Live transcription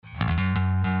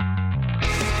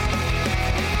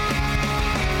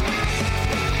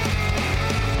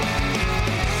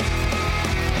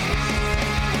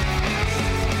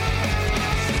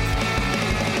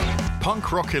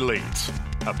Rock Elite,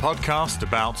 a podcast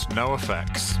about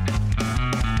NoFX.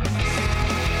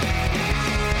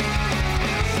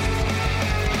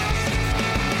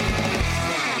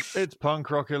 It's Punk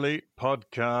Rock Elite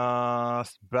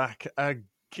podcast back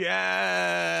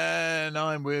again.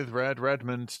 I'm with Red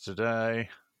Redmond today.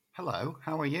 Hello,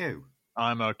 how are you?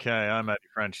 I'm okay. I'm Eddie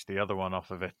French, the other one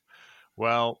off of it.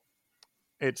 Well,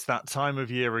 it's that time of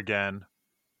year again.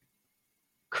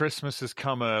 Christmas has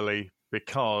come early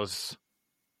because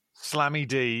Slammy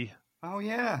D. Oh,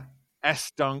 yeah.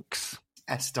 S-Dunks.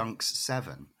 S-Dunks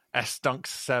 7. S-Dunks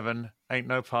 7. Ain't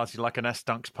no party like an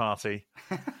S-Dunks party.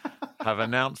 Have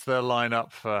announced their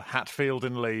lineup for Hatfield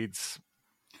and Leeds.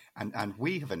 And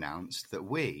we have announced that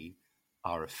we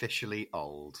are officially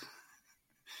old.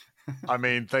 I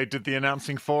mean, they did the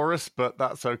announcing for us, but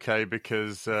that's okay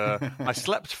because I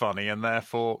slept funny and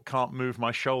therefore can't move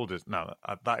my shoulders. No,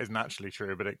 that isn't actually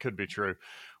true, but it could be true.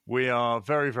 We are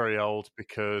very, very old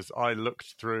because I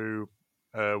looked through...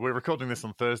 we're recording this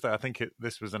on Thursday. I think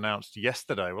this was announced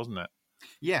yesterday, wasn't it?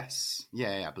 Yes.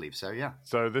 Yeah, I believe so, yeah.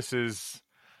 So this is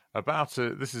a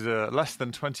less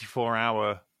than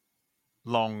 24-hour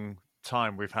long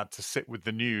time we've had to sit with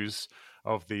the news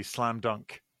of the Slam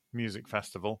Dunk Music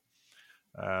Festival.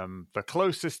 The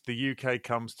closest the UK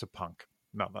comes to punk.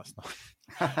 No, that's not.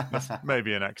 That's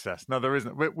maybe in excess. No, there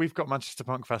isn't. We've got Manchester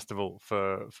Punk Festival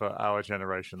for our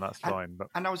generation. That's fine.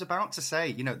 And I was about to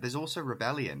say, there's also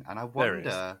Rebellion, and I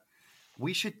wonder,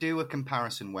 we should do a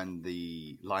comparison when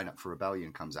the lineup for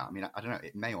Rebellion comes out. I mean, I don't know,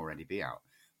 it may already be out,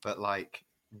 but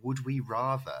would we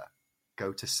rather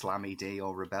go to Slammy D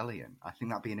or Rebellion? I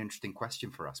think that'd be an interesting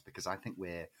question for us because I think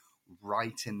we're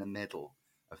right in the middle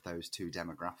of those two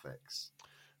demographics.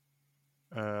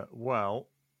 Well,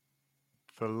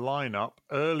 the lineup,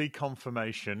 early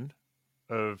confirmation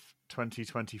of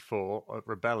 2024 at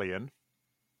Rebellion.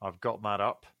 I've got that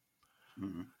up.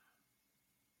 Mm.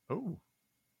 Oh.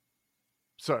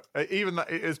 So even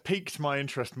that, it has piqued my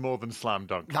interest more than Slam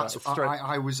Dunk. I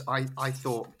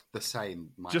thought the same.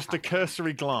 Just a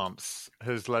cursory glance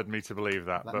has led me to believe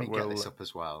that. Let me get this up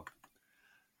as well.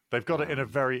 They've got it in a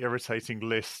very irritating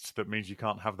list that means you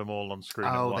can't have them all on screen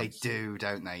at once. They do,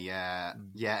 don't they? Yeah.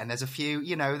 Yeah, and there's a few,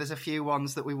 there's a few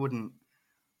ones that we wouldn't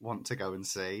want to go and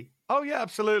see. Oh, yeah,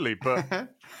 absolutely. But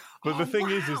the thing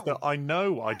is that I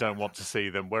know I don't want to see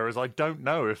them, whereas I don't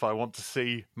know if I want to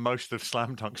see most of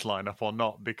Slam Dunk's lineup or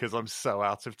not because I'm so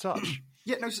out of touch.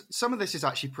 Yeah, no, some of this is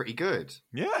actually pretty good.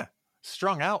 Yeah.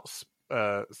 Strung Out's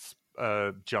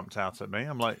jumped out at me.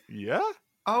 I'm like, yeah?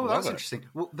 Oh, that's interesting.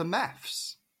 Well, the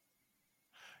Meths.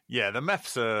 Yeah, the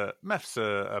Meths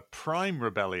are a prime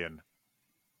Rebellion.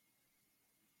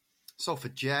 Sulfur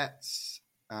Jets.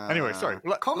 Anyway, sorry.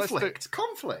 Conflict.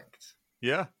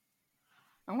 Yeah.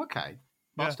 Oh, okay.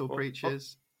 Barstool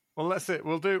Preachers. Well, let's have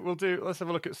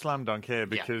a look at Slam Dunk here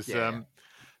because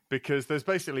because there's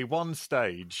basically one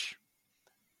stage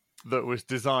that was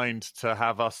designed to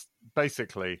have us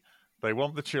basically. They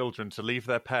want the children to leave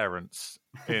their parents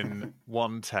in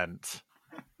one tent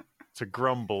to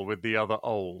grumble with the other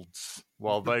olds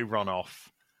while they run off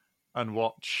and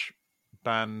watch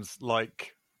bands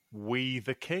like We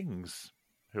the Kings,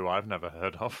 who I've never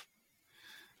heard of.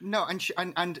 No,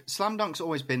 and Slam Dunk's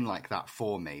always been like that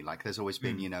for me. Like, there's always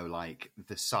been,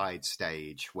 the side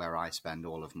stage where I spend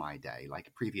all of my day.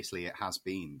 Like, previously it has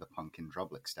been the Punk in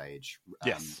Drublic stage.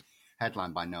 Yes.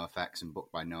 Headlined by NoFX and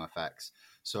booked by NoFX.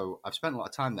 So I've spent a lot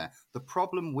of time there. The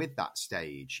problem with that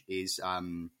stage is...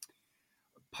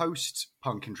 post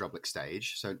Punk and Drublic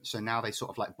stage, so now they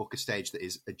sort of book a stage that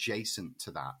is adjacent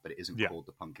to that, but it isn't called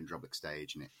the Punk and Drublic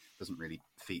stage, and it doesn't really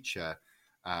feature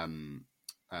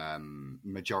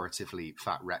majoritively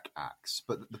fat rec acts.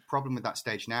 But the problem with that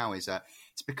stage now is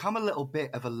it's become a little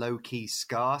bit of a low-key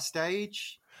ska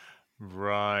stage.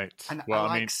 Right. And well,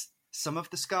 I like some of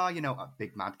the ska, a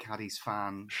big Mad Caddies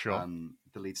fan, sure.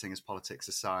 The lead singer's politics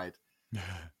aside.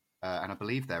 And I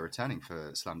believe they're returning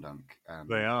for Slam Dunk.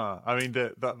 They are. I mean,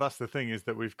 that's the thing is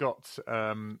that we've got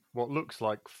what looks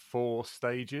like 4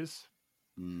 stages.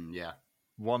 Yeah.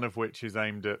 One of which is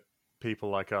aimed at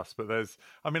people like us. But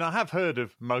I have heard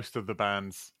of most of the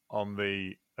bands on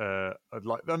the...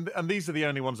 and these are the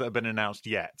only ones that have been announced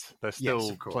yet. There's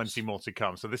still plenty more to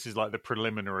come. So this is like the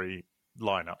preliminary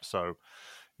lineup. So...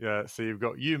 Yeah, so you've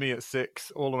got Yumi at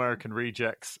 6, All American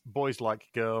Rejects, Boys Like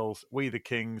Girls, We the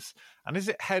Kings, and is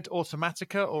it Head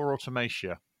Automatica or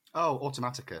Automatia? Oh,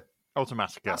 Automatica.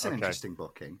 Automatica, That's an interesting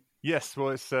booking. Yes, well,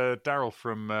 it's Daryl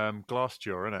from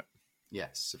Glassjaw, isn't it?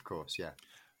 Yes, of course, yeah.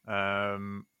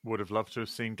 Would have loved to have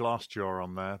seen Glassjaw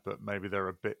on there, but maybe they're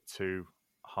a bit too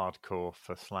hardcore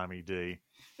for Slammy D.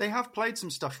 They have played some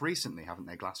stuff recently, haven't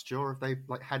they? Glassjaw, have they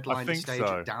like headlined a stage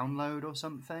at Download or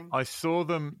something? I saw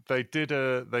them. They did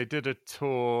a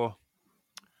tour.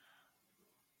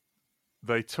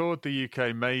 They toured the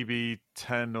UK maybe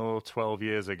 10 or 12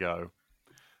 years ago,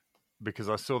 because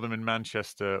I saw them in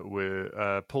Manchester with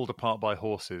Pulled Apart by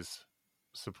Horses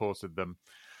supported them.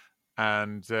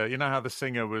 And you know how the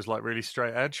singer was like really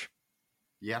straight edge?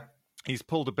 Yeah. He's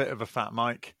pulled a bit of a fat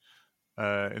Mike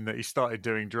in that he started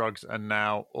doing drugs, and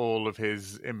now all of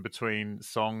his in-between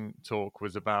song talk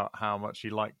was about how much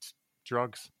he liked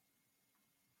drugs.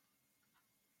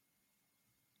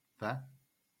 Fair.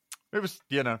 It was,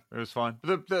 it was fine.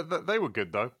 They were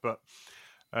good though, but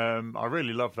I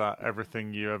really love that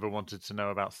Everything You Ever Wanted to Know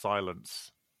About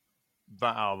Silence.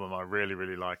 That album I really,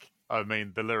 really like. I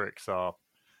mean, the lyrics are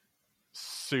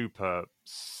super,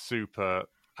 super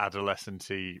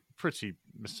adolescent-y, pretty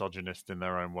misogynist in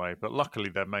their own way, but luckily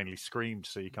they're mainly screamed,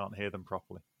 so you can't hear them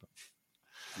properly.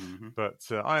 But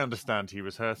I understand he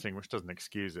was hurting, which doesn't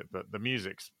excuse it, but the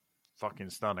music's fucking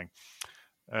stunning.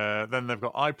 Then they've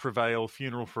got I Prevail,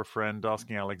 Funeral for a Friend,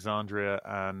 Asking Alexandria,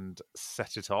 and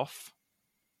Set It Off.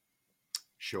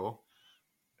 Sure.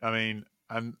 I mean,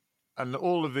 and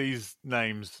all of these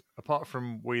names, apart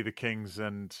from We the Kings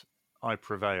and I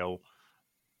Prevail,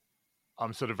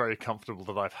 I'm sort of very comfortable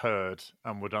that I've heard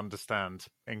and would understand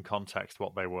in context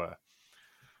what they were.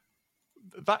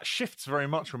 That shifts very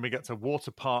much when we get to Water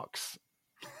Parks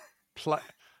Play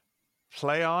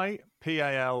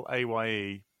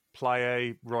P-A-L-A-Y-E,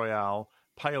 Playa Royale,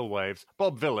 Pale Waves,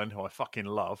 Bob Vylan, who I fucking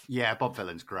love. Yeah, Bob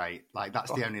Vylan's great. Like,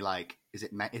 that's the only, like, is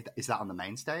that on the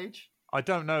main stage? I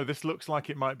don't know. This looks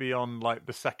like it might be on, like,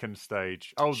 the second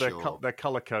stage. Oh, Sure. they're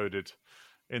color-coded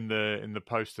in the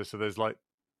poster. So there's, like,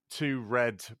 two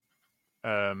red,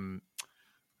 two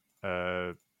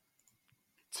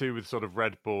with sort of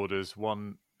red borders,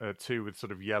 two with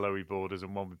sort of yellowy borders,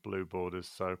 and one with blue borders.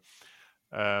 So,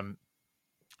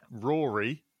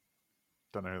 Rory,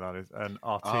 don't know who that is, and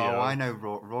RTO. Oh, I know.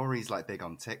 Rory's like big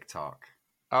on TikTok.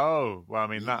 Oh, well, I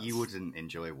mean, you wouldn't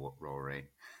enjoy Rory.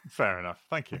 Fair enough.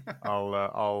 Thank you.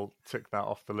 I'll tick that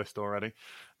off the list already.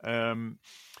 The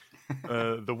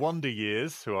Wonder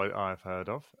Years, who I've heard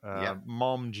of.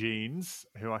 Mom Jeans,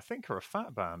 who I think are a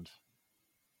fat band.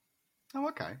 Oh,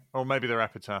 okay. Or maybe they're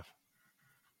Epitaph.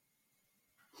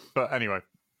 But anyway,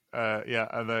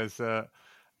 and there's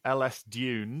LS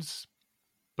Dunes,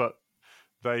 but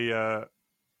they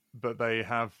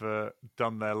have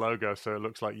done their logo so it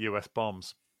looks like US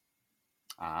bombs.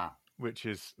 Which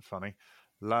is funny.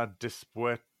 La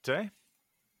Dispuete,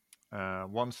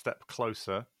 One Step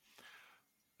Closer.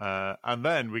 And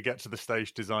then we get to the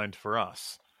stage designed for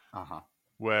us,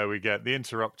 where we get the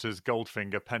Interrupters,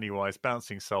 Goldfinger, Pennywise,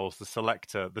 Bouncing Souls, the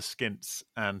Selector, the Skints,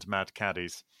 and Mad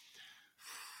Caddies.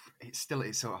 It's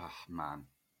oh man,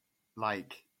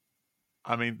 like,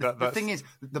 I mean, the thing is,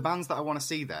 the bands that I want to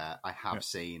see there, I have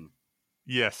seen.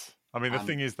 Yes, I mean, the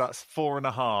thing is, that's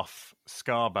 4.5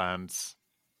 ska bands.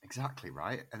 Exactly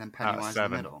right, and then Pennywise in the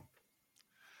middle.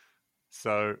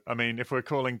 So, I mean, if we're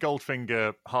calling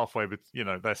Goldfinger halfway, with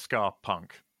they're ska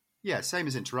punk. Yeah, same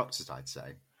as Interrupters, I'd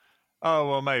say. Oh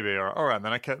well, maybe. All right,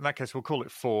 then in that case, we'll call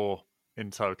it 4 in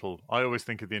total. I always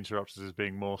think of the Interrupters as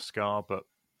being more ska, but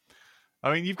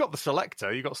I mean, you've got the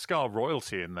Selector, you've got ska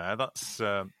royalty in there. That's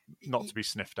not to be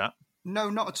sniffed at.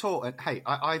 No, not at all. And hey,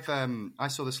 I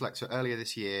saw the Selector earlier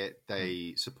this year.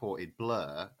 They supported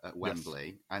Blur at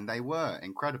Wembley, and they were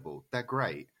incredible. They're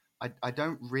great. I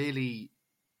don't really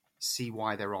see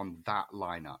why they're on that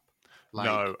lineup. Like,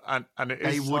 no, and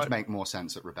they would make more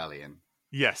sense at Rebellion.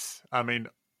 Yes, I mean,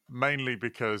 mainly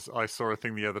because I saw a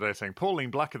thing the other day saying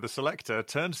Pauline Black of the Selector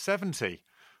turned 70.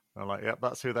 I'm like, yep,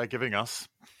 that's who they're giving us.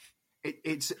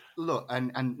 It's look,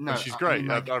 and no, she's great.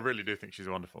 I mean, I really do think she's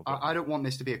wonderful. But I don't want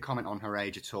this to be a comment on her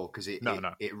age at all, because it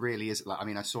really is. Like, I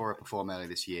mean, I saw her perform earlier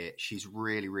this year. She's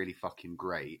really, really fucking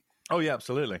great. Oh yeah,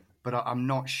 absolutely. But I'm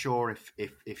not sure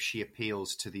if she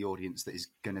appeals to the audience that is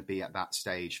going to be at that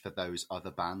stage for those other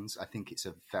bands. I think it's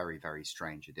a very, very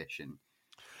strange addition.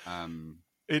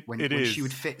 When she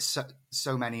would fit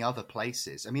so many other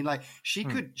places. I mean, like, she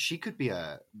could be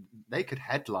they could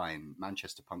headline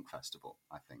Manchester Punk Festival,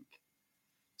 I think.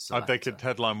 They could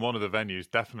headline one of the venues,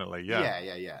 definitely.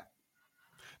 Yeah.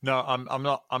 No, I'm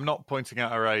not pointing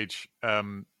out her age,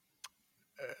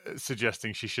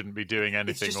 suggesting she shouldn't be doing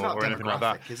anything or anything like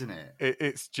that, isn't it?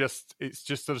 It's just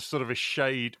sort of a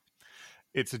shade.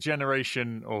 It's a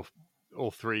generation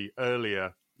or 3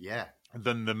 earlier,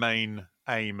 than the main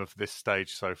aim of this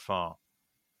stage so far.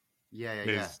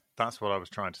 Yeah. That's what I was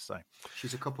trying to say.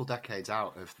 She's a couple decades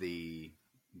out of the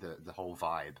the whole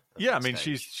vibe. Yeah, I mean,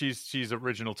 she's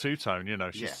original two-tone, you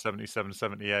know, she's 77,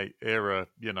 78 era,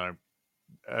 you know,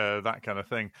 that kind of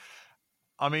thing.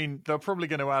 I mean, they're probably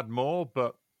going to add more,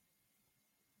 but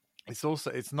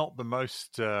it's not the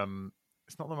most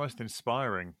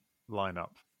inspiring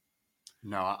lineup.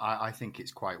 No, I think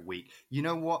it's quite weak. You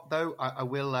know what though? I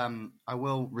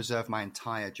will reserve my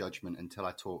entire judgment until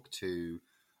I talk to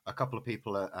a couple of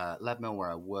people at Leadmill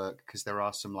where I work, because there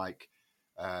are some like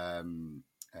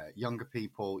younger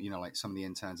people, you know, like some of the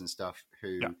interns and stuff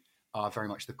who are very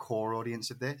much the core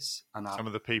audience of this, and some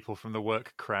of the people from the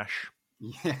work crash.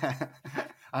 Yeah,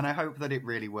 and I hope that it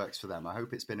really works for them. I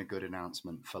hope it's been a good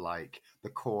announcement for like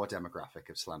the core demographic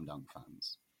of Slam Dunk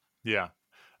fans. Yeah,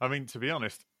 I mean, to be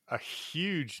honest, a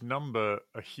huge number,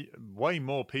 way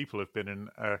more people have been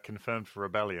confirmed for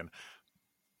Rebellion.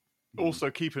 Also,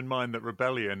 keep in mind that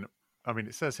Rebellion, I mean,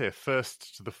 it says here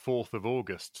 1st to the 4th of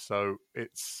August, so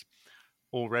it's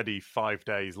already 5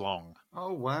 days long.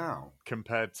 Oh, wow.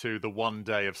 Compared to the 1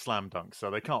 day of Slam Dunk,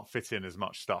 so they can't fit in as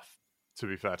much stuff, to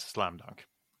be fair to Slam Dunk.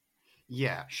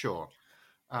 Yeah, sure.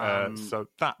 So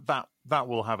that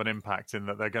will have an impact in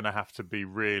that they're going to have to be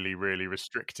really, really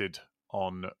restricted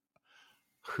on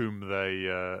whom they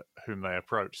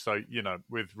approach. So, you know,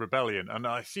 with Rebellion, and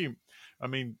I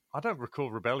don't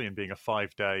recall Rebellion being a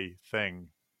 5-day thing.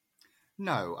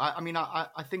 No,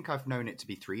 I think I've known it to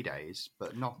be 3 days,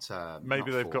 but not. Maybe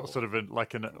not they've got sort of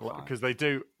because they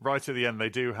do right at the end. They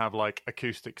do have like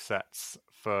acoustic sets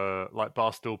for like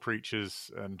Barstool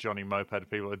Preachers and Johnny Moped.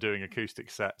 People are doing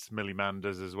acoustic sets. Millie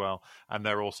Manders as well, and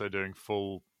they're also doing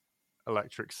full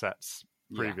electric sets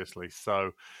previously. Yeah.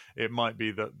 So it might be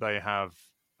that they have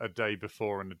a day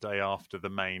before and a day after the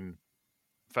main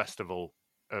festival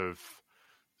of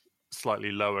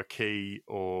slightly lower key,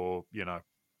 or you know,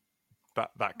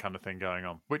 that kind of thing going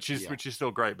on, which is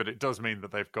still great, but it does mean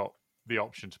that they've got the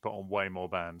option to put on way more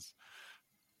bands.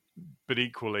 But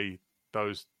equally,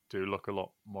 those do look a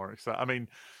lot more exciting. I mean,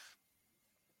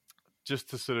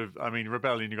 just to sort of,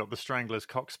 Rebellion, you've got the Stranglers,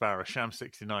 Cocksparrow, Sham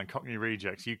 69, Cockney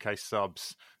Rejects, UK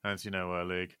Subs, as you know,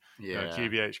 League,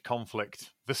 GBH,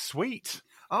 Conflict, The Sweet.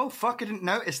 Oh, fuck, I didn't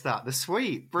notice that. The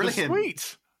Sweet, brilliant. The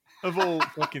Sweet, of all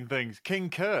fucking things. King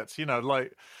Kurt, you know,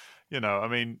 like, you know, I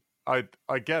mean, I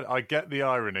get the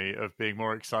irony of being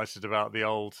more excited about the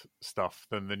old stuff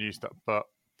than the new stuff, but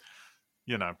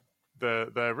you know,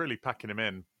 they're really packing him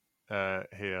in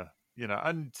here, you know,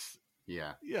 and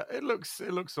it looks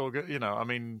all good, you know. I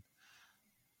mean,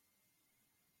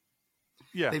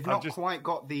 they've not quite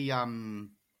got the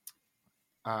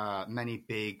many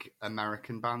big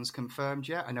American bands confirmed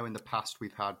yet. I know in the past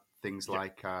we've had things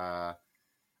like the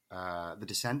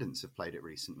Descendants have played it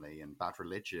recently, and Bad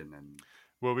Religion, and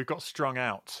well, we've got Strung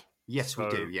Out. Yes, we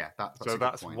do. Yeah,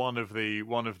 that's one of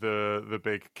the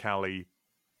big Cali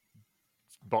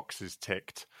boxes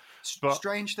ticked. But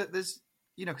strange that there's,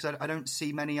 you know, because I don't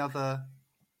see many other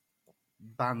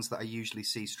bands that I usually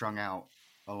see Strung Out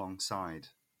alongside.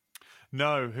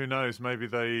 No, who knows? Maybe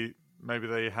they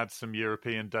had some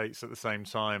European dates at the same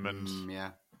time, and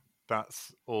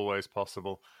that's always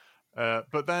possible.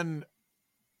 But then,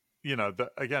 you know,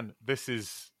 again, this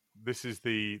is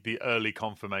the early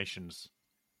confirmations.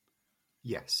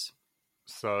 Yes.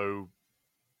 So,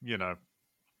 you know,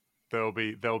 there'll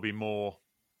be more,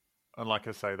 and like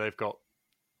I say, they've got,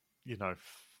 you know,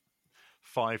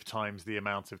 5 times the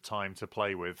amount of time to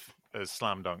play with as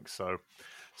Slam Dunk. So,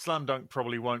 Slam Dunk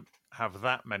probably won't have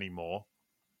that many more,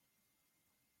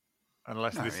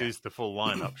 unless this is the full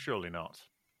lineup. Surely not.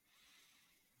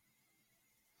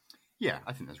 Yeah,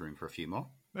 I think there's room for a few more.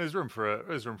 There's room for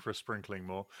a sprinkling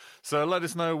more. So let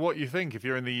us know what you think. If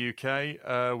you're in the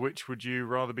UK, which would you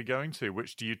rather be going to?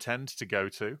 Which do you tend to go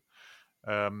to?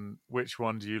 Which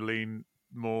one do you lean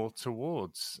more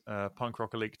towards?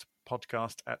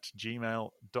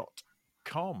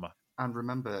 punkrockelite@gmail.com. And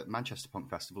remember, Manchester Punk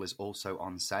Festival is also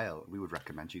on sale. We would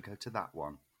recommend you go to that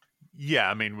one. Yeah,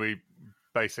 I mean, we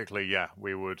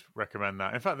would recommend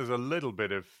that. In fact, there's a little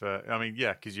bit of,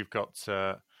 because you've got...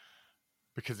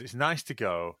 because it's nice to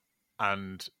go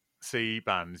and see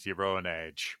bands your own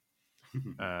age.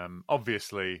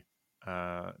 Obviously,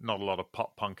 not a lot of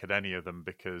pop punk at any of them,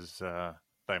 because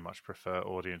they much prefer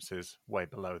audiences way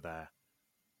below their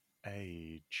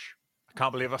age. I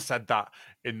can't believe I said that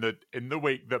in the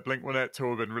week that Blink-182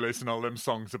 have been releasing all them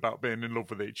songs about being in love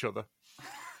with each other.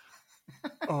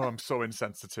 Oh, I'm so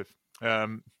insensitive.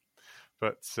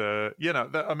 But you know,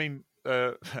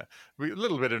 a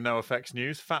little bit of NoFX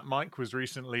news. Fat Mike was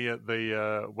recently at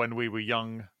the When We Were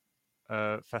Young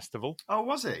festival. Oh,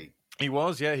 was he? He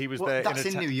was, yeah. He was there. That's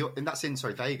in New York, and that's in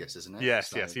Vegas, isn't it?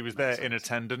 Yes, yes. He was there in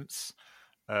attendance.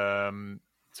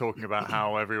 talking about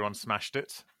how everyone smashed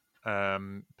it.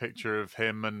 Picture of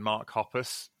him and Mark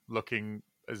Hoppus looking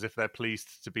as if they're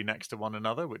pleased to be next to one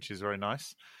another, which is very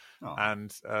nice. Oh.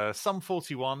 And Sum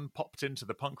 41 popped into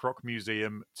the Punk Rock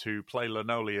Museum to play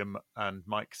Linoleum, and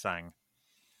Mike sang.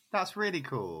 That's really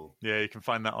cool. Yeah, you can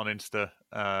find that on Insta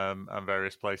and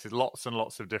various places. Lots and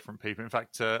lots of different people. In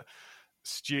fact,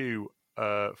 Stu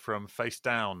from Face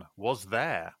Down was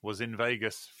in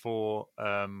Vegas for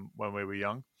when we were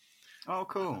young. Oh,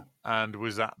 cool. And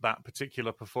was at that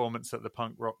particular performance at the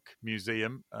Punk Rock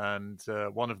Museum. And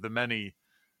one of the many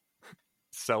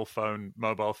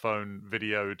mobile phone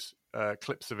videoed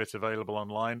clips of it available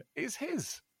online is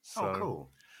his. So, cool.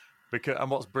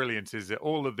 And what's brilliant is that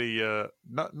all of the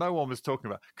no one was talking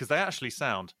about, because they actually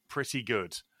sound pretty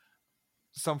good.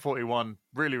 Sum 41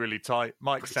 really, really tight.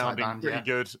 Mike sounding pretty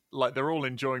good. Like, they're all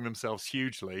enjoying themselves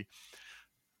hugely,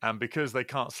 and because they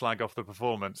can't slag off the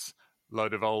performance,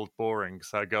 load of old borings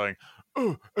are going,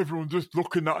 oh, everyone's just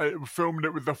looking at it, filming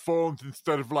it with their phones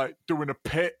instead of like doing a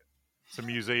pit. It's a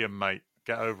museum, mate.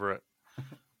 Get over it.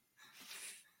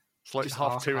 It's like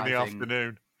 2:30 in the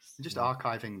afternoon. Just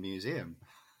archiving the museum.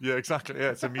 Yeah, exactly.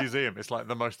 Yeah, it's a museum. It's like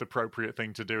the most appropriate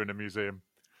thing to do in a museum.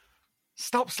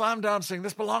 Stop slam dancing.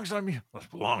 This belongs in a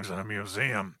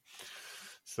museum.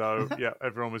 So, yeah,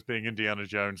 everyone was being Indiana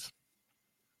Jones.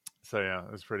 So, yeah,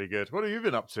 it was pretty good. What have you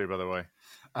been up to, by the way?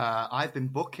 I've been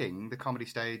booking the comedy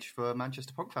stage for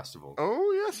Manchester Punk Festival.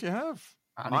 Oh, yes, you have.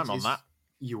 And I'm on that.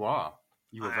 You are.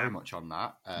 You were very much on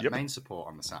that. Main support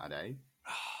on the Saturday.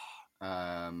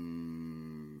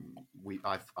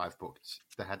 I've booked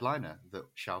the headliner that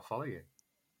shall follow you.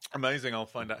 Amazing. I'll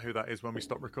find out who that is when we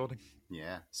stop recording.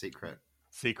 Yeah, secret.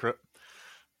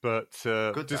 But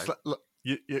good. Just look,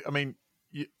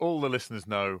 all the listeners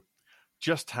know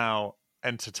just how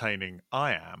entertaining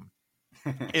I am.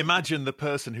 Imagine the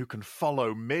person who can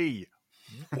follow me.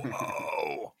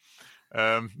 Whoa.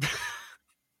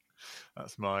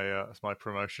 That's my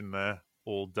promotion there.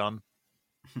 All done.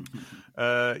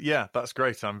 Yeah, that's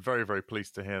great. I'm very, very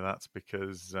pleased to hear that,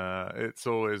 because it's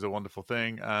always a wonderful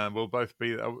thing. And we'll both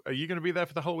be. Are you going to be there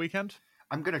for the whole weekend?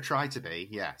 I'm going to try to be.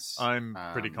 Yes, I'm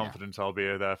pretty confident I'll be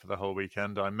there for the whole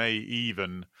weekend. I may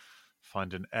even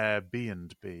find an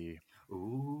Airbnb.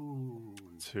 Ooh.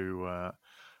 To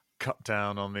cut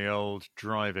down on the old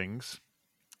drivings,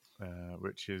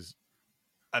 which is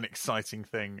an exciting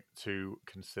thing to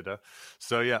consider.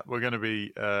 So yeah, we're going to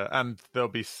be, and there'll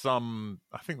be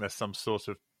I think there's some sort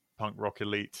of Punk Rock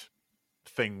Elite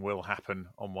thing will happen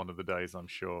on one of the days, I'm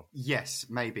sure. Yes,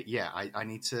 maybe. Yeah, I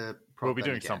need to. We'll be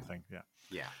doing something.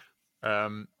 Yeah.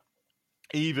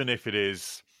 Even if it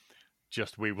is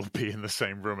just we will be in the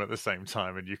same room at the same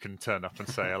time, and you can turn up and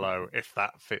say hello if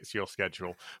that fits your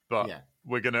schedule. But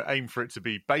we're going to aim for it to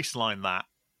be baseline that,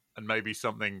 and maybe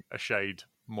something a shade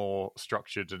more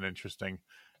structured and interesting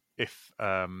if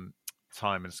time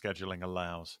and scheduling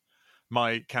allows.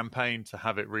 My campaign to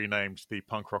have it renamed the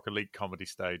Punk Rock Elite Comedy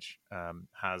Stage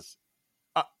has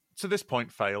to this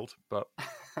point failed, but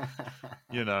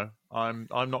I'm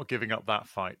not giving up that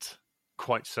fight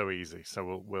quite so easy.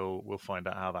 So we'll find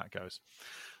out how that goes.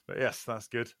 But yes, that's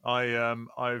good.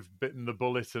 I've bitten the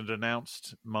bullet and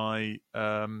announced my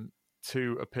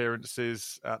 2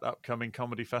 appearances at upcoming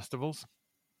comedy festivals.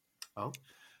 Oh,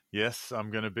 yes,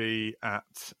 I'm going to be at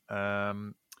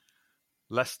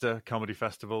Leicester Comedy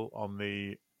Festival on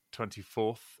the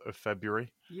 24th of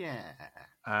February. Yeah,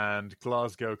 and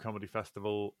Glasgow Comedy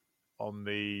Festival on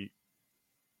I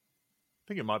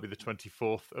think it might be the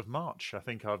 24th of March. I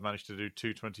think I've managed to do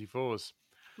 2 24s.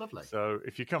 Lovely. So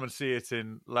if you come and see it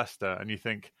in Leicester and you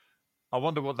think, I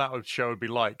wonder what that show would be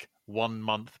like 1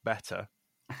 month better,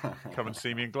 come and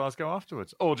see me in Glasgow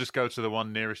afterwards. Or just go to the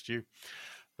one nearest you.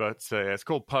 But it's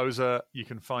called Poser. You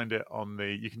can find it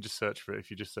you can just search for it. If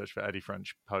you just search for Eddie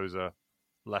French Poser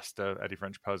Leicester, Eddie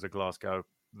French Poser Glasgow,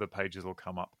 the pages will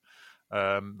come up.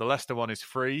 The Leicester one is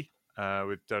free,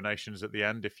 with donations at the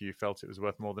end if you felt it was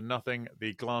worth more than nothing.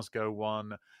 The Glasgow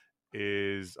one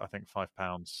is, I think,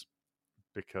 £5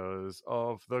 because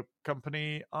of the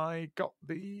company I got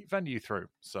the venue through.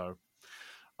 So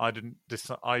I didn't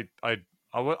decide. I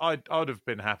would have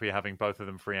been happy having both of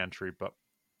them free entry, but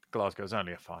Glasgow's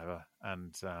only a £5,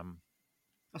 and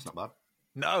that's not bad.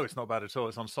 No, it's not bad at all.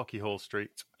 It's on Sauchiehall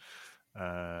Street,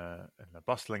 in the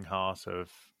bustling heart of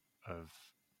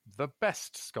the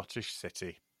best Scottish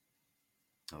city.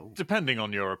 Oh. Depending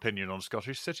on your opinion on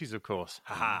Scottish cities, of course.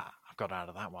 Haha, I've got out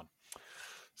of that one.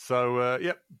 So,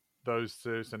 yep, those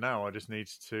 2. So now I just need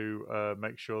to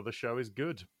make sure the show is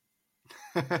good.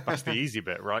 That's the easy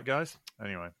bit, right, guys?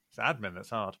 Anyway, it's admin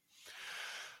that's hard.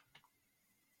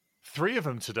 3 of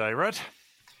them today, Red.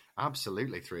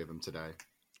 Absolutely, 3 of them today.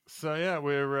 So yeah,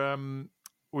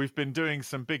 we've been doing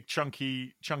some big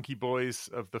chunky boys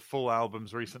of the full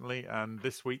albums recently, and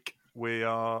this week we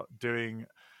are doing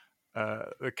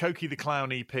the Cokie the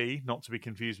Clown EP, not to be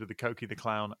confused with the Cokie the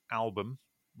Clown album,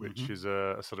 which is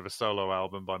a sort of a solo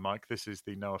album by Mike. This is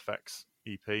the NoFX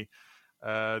EP.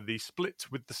 The Split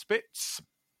with the Spits.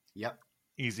 Yep.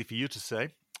 Easy for you to say.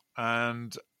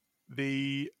 And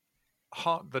the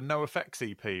NoFX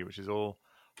EP, which is all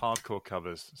hardcore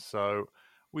covers. So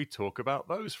we talk about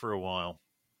those for a while.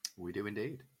 We do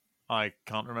indeed. I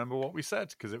can't remember what we said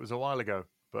because it was a while ago,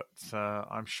 but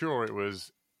I'm sure it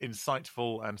was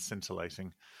insightful and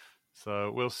scintillating.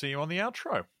 So we'll see you on the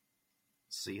outro.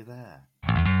 See you there.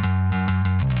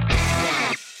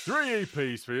 3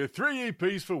 EPs for you, 3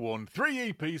 EPs for one,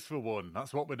 3 EPs for one.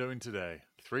 That's what we're doing today.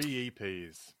 3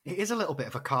 EPs. It is a little bit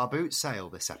of a car boot sale,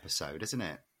 this episode, isn't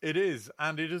it? It is,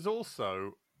 and it is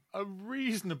also a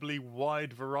reasonably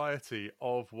wide variety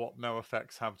of what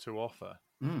NoFX have to offer.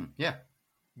 Yeah.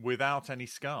 Without any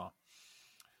ska.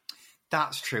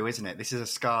 That's true, isn't it? This is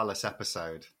a scarless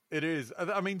episode. It is.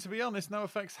 I mean, to be honest,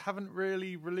 NoFX haven't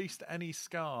really released any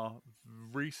ska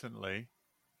recently.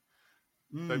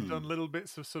 They've done little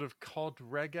bits of sort of cod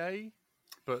reggae,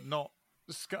 but not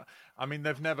ska. I mean,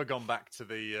 they've never gone back to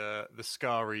the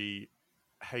ska-y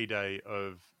heyday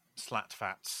of Slat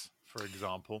Fats, for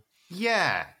example.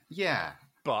 Yeah.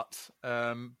 But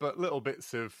little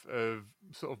bits of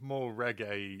sort of more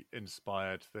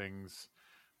reggae-inspired things.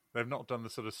 They've not done the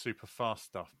sort of super fast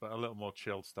stuff, but a little more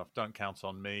chilled stuff. Don't Count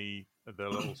on Me, the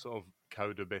little sort of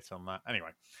coda bit on that. Anyway,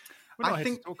 we're not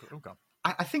here to talk. Oh, God.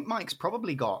 I think Mike's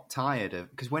probably got tired of,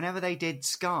 because whenever they did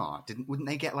ska, wouldn't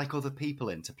they get like other people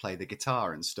in to play the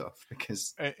guitar and stuff?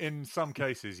 Because in some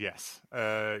cases, yes,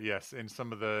 yes. In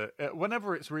some of the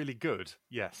whenever it's really good,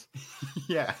 yes,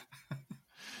 yeah.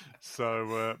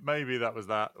 So maybe that was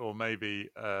that, or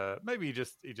maybe he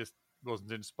just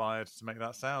wasn't inspired to make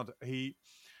that sound. I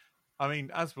mean,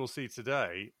 as we'll see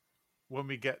today, when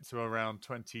we get to around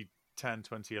 2010,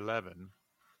 2011,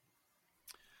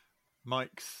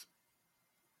 Mike's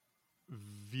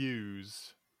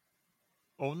views,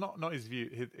 or not his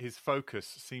view, his focus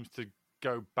seems to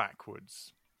go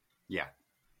backwards. Yeah.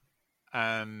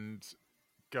 And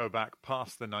go back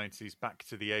past the 90s, back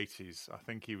to the 80s. I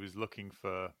think he was looking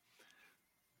for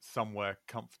somewhere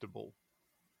comfortable.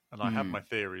 And I have my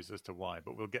theories as to why,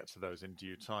 but we'll get to those in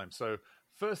due time. So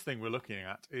first thing we're looking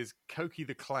at is Cokie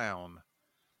the Clown,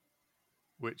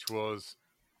 which was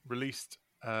released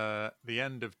the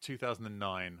end of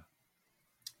 2009.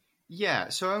 Yeah,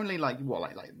 so only like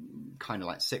kind of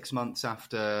like 6 months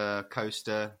after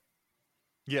Coaster.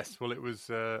 Yes, well, it was.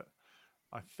 I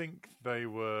think they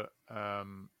were all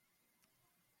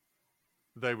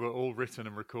written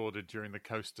and recorded during the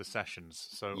Coaster sessions.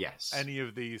 So yes, any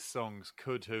of these songs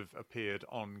could have appeared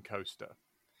on Coaster.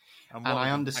 And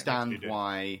I understand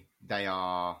why they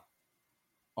are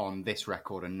on this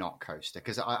record and not Coaster,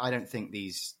 because I don't think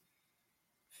these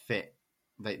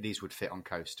would fit on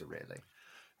Coaster, really.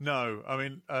 No, I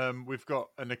mean, we've got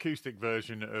an acoustic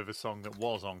version of a song that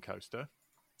was on Coaster.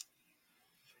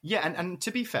 Yeah, and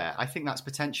to be fair, I think that's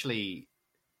potentially,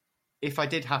 if I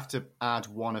did have to add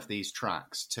one of these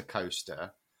tracks to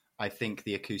Coaster, I think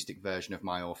the acoustic version of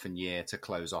My Orphan Year to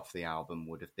close off the album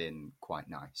would have been quite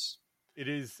nice. It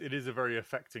is a very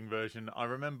affecting version. I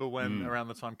remember when, around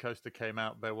the time Coaster came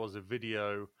out, there was a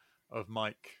video of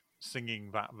Mike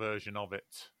singing that version of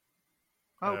it.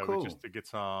 Oh, cool. With just the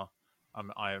guitar.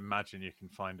 I imagine you can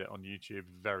find it on YouTube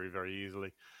very, very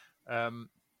easily. And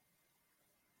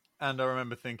I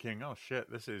remember thinking, oh,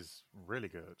 shit, this is really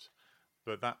good.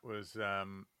 But that was...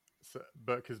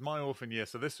 but because My Orphan Year...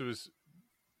 So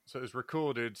it was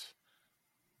recorded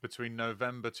between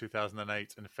November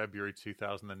 2008 and February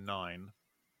 2009.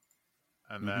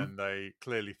 And then they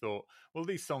clearly thought, well,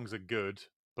 these songs are good,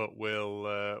 but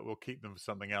we'll keep them for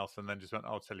something else. And then just went,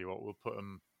 I'll tell you what, we'll put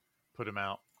them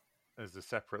out as a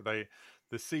separate. The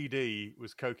CD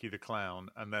was Cokie the Clown,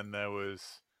 and then there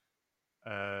was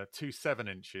 2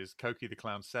 7-inches, Cokie the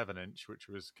Clown 7-inch, which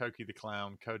was Cokie the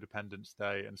Clown, Codependence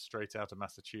Day, and Straight Outta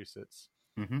Massachusetts.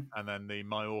 And then the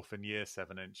My Orphan Year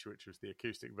 7-inch, which was the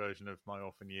acoustic version of My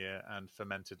Orphan Year and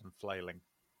Fermented and Flailing.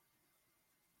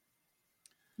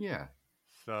 Yeah.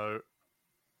 So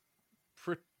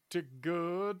pretty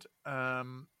good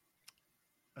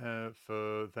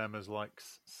for them as like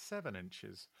 7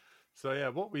 inches. So yeah,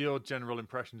 what were your general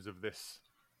impressions of this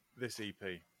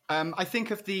EP? I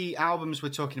think of the albums we're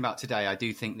talking about today, I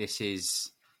do think this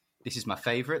is my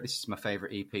favourite. This is my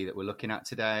favourite EP that we're looking at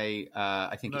today.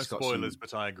 I think no it's got spoilers,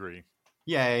 but I agree.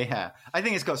 Yeah. I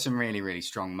think it's got some really, really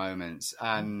strong moments,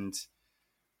 and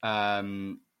I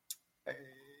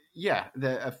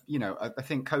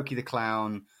think Cokie the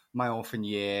Clown, My Orphan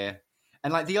Year,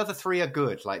 and like the other three are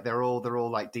good. Like they're all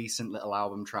like decent little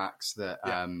album tracks that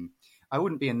I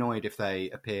wouldn't be annoyed if they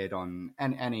appeared on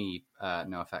any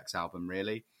NoFX album,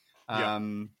 really.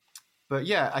 But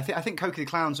yeah, I think Cokie the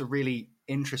Clown's a really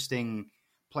interesting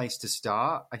place to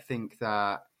start. I think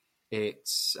that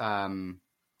it's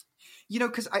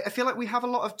because I feel like we have a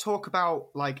lot of talk about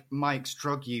like Mike's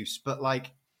drug use, but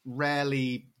like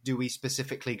rarely do we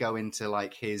specifically go into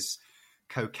like his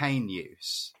cocaine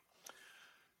use.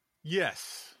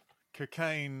 Yes,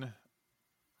 cocaine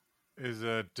is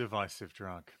a divisive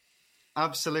drug.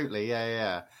 Absolutely,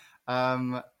 yeah.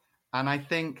 And I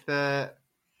think that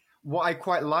what I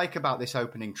quite like about this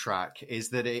opening track is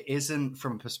that it isn't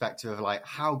from a perspective of like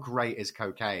how great is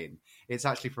cocaine. It's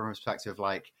actually from a perspective of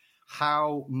like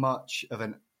how much of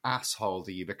an asshole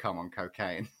do you become on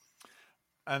cocaine?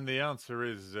 And the answer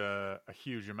is a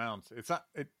huge amount.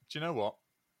 Do you know what?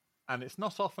 And it's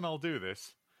not often I'll do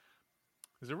this.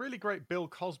 There's a really great Bill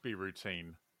Cosby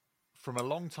routine from a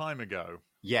long time ago.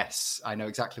 Yes, I know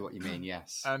exactly what you mean,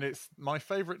 yes. And it's my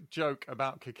favourite joke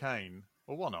about cocaine,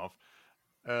 or one of,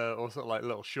 or sort of like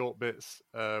little short bits,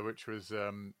 which was,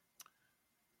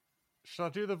 should I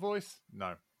do the voice?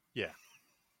 No. Yeah.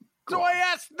 So I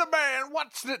asked the man,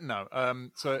 what's it? No.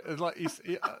 So it's like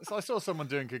so I saw someone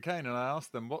doing cocaine, and I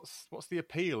asked them, what's the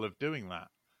appeal of doing that?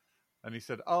 And he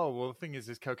said, oh, well, the thing is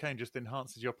cocaine just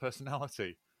enhances your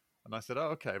personality. And I said, oh,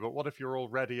 okay, but what if you're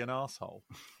already an asshole?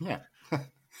 Yeah.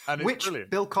 And it's which brilliant.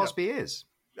 Bill Cosby is.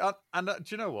 And do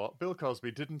you know what? Bill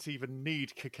Cosby didn't even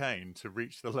need cocaine to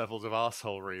reach the levels of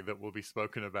arseholery that will be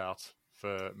spoken about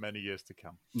for many years to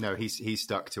come. No, he's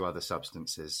stuck to other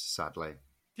substances, sadly.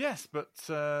 Yes, but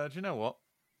do you know what?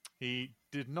 He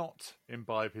did not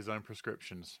imbibe his own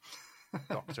prescriptions,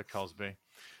 Dr. Cosby.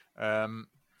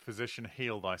 Physician,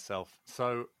 heal thyself.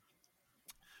 So,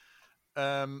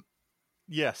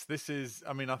 yes, this is...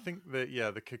 I mean, I think that,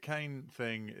 the cocaine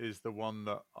thing is the one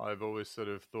that I've always sort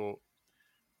of thought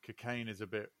cocaine is a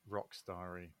bit rock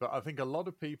starry. But I think I've heard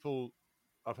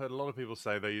a lot of people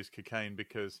say they use cocaine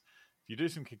because if you do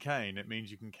some cocaine, it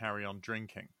means you can carry on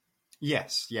drinking.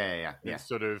 Yes, yeah. It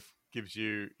sort of gives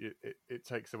you, it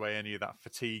takes away any of that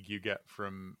fatigue you get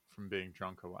from being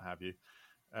drunk or what have you.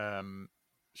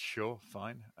 Sure,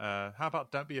 fine. How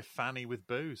about don't be a fanny with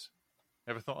booze?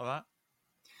 Ever thought of that?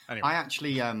 Anyway. I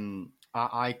actually,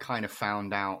 I kind of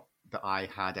found out that I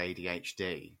had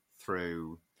ADHD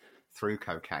through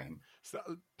cocaine. So,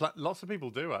 lots of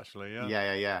people do actually,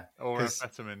 yeah. Yeah. Or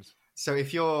amphetamines. So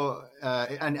if you're,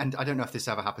 and I don't know if this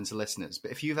ever happened to listeners,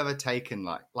 but if you've ever taken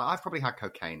like I've probably had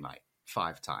cocaine like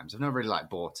 5 times. I've never really like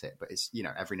bought it, but it's,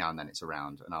 every now and then it's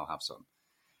around and I'll have some.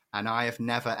 And I have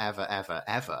never, ever, ever,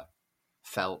 ever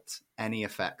felt any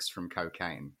effects from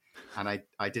cocaine. And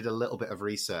I did a little bit of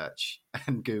research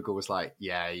and Google was like,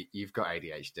 yeah, you've got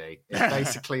ADHD. It's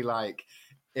basically like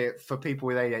for people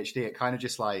with ADHD, it kind of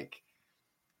just like,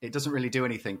 it doesn't really do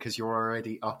anything because you're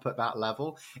already up at that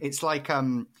level. It's like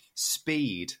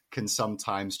speed can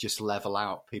sometimes just level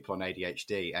out people on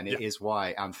ADHD, and it is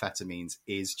why amphetamines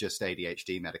is just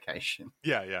ADHD medication.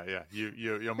 Yeah.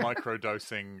 You're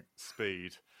microdosing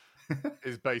speed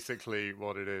is basically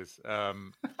what it is.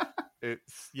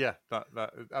 It's that.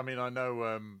 I mean, I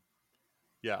know.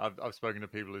 I've spoken to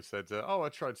people who said, "Oh, I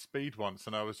tried speed once,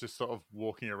 and I was just sort of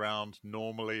walking around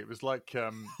normally. It was like,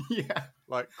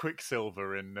 like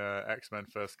Quicksilver in X-Men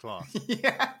First Class.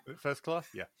 First Class,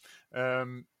 yeah.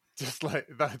 Just like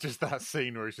that, just that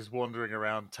scene where he's just wandering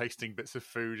around, tasting bits of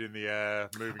food in the air,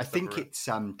 moving. I think it's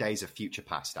Days of Future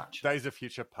Past, actually. Days of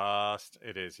Future Past.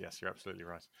 It is. Yes, you're absolutely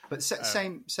right. But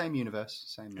same universe.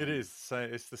 Same. It is. So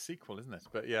it's the sequel, isn't it?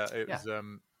 But yeah, it was.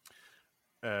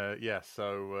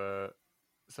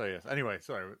 So yes. Anyway,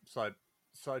 sorry,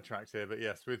 sidetracked here, but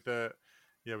yes, with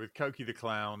Cokie the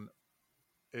Clown,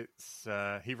 it's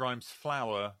he rhymes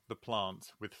flower the plant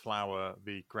with flour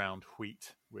the ground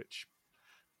wheat, which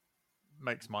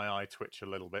makes my eye twitch a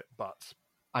little bit. But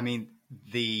I mean,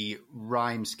 the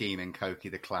rhyme scheme in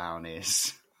Cokie the Clown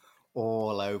is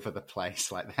all over the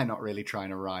place. Like they're not really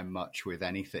trying to rhyme much with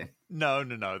anything. No.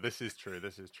 This is true.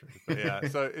 But yeah,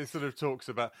 so it sort of talks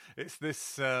about it's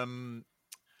this. And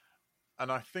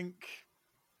I think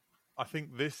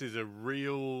this is a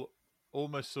real,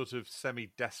 almost sort of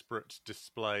semi-desperate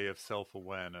display of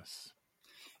self-awareness.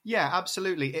 Yeah,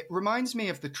 absolutely. It reminds me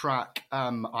of the track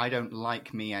I Don't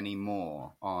Like Me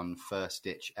Anymore on First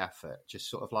Ditch Effort. Just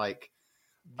sort of like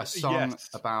a song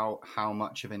about how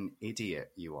much of an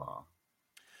idiot you are.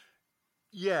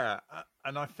 Yeah,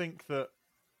 and I think that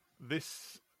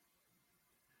this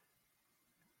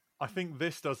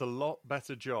does a lot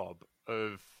better job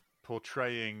of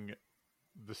portraying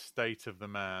the state of the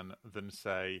man than,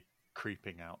 say,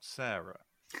 Creeping Out Sarah.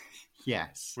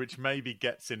 Yes. Which maybe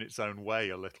gets in its own way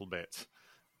a little bit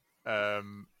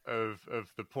of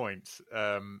the point.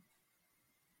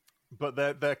 But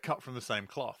they're cut from the same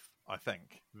cloth, I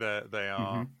think. They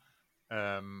are.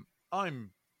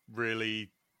 I'm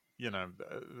really,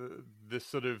 the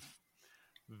sort of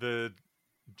the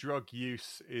drug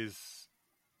use is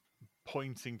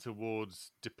pointing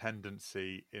towards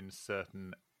dependency in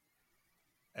certain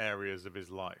areas of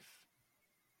his life.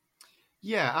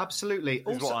 Yeah, absolutely. Is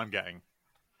also, what I'm getting.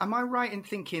 Am I right in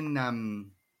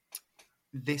thinking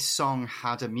this song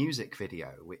had a music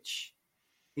video, which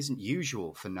isn't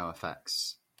usual for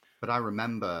NoFX? But I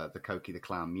remember the Cokie the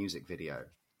Clown music video.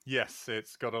 Yes,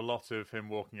 it's got a lot of him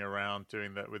walking around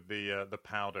doing that with the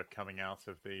powder coming out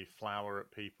of the flour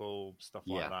at people, stuff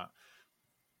like that.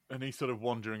 And he's sort of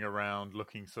wandering around,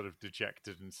 looking sort of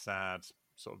dejected and sad,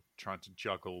 sort of trying to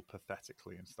juggle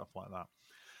pathetically and stuff like that.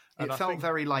 And it felt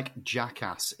very like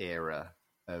Jackass era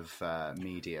of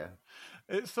media.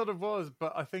 It sort of was,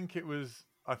 but I think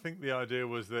the idea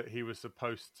was that he was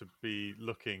supposed to be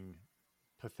looking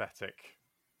pathetic.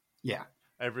 Yeah.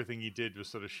 Everything he did was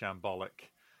sort of shambolic.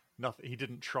 Nothing. He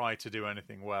didn't try to do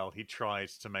anything well. He tried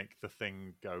to make the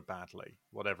thing go badly.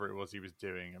 Whatever it was he was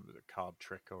doing, it was a card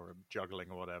trick or a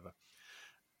juggling or whatever.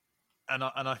 And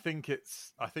I think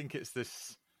it's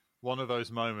this one of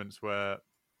those moments where,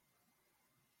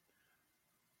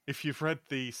 if you've read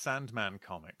the Sandman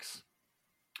comics,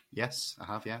 yes, I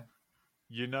have. Yeah,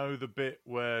 you know the bit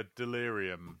where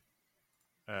Delirium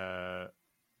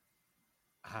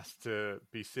has to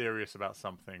be serious about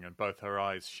something, and both her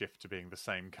eyes shift to being the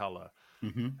same color,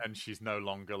 and she's no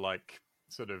longer like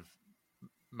sort of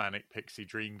manic pixie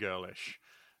dream girlish,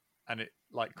 and it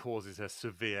like causes her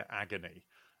severe agony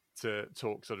to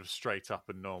talk sort of straight up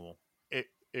and normal.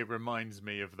 It reminds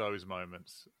me of those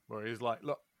moments where he's like,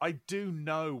 look, I do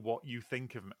know what you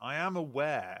think of me. I am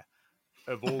aware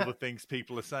of all the things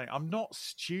people are saying. I'm not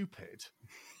stupid.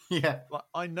 Yeah. Like,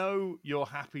 I know you're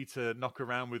happy to knock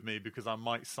around with me because I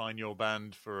might sign your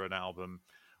band for an album,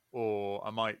 or I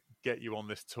might get you on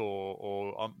this tour,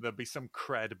 or there'll be some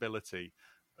credibility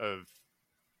of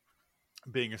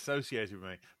being associated with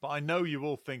me. But I know you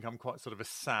all think I'm quite sort of a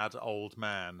sad old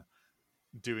man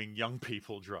doing young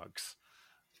people drugs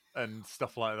and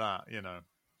stuff like that, you know.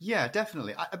 Yeah,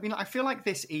 definitely. I mean, I feel like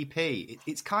this EP,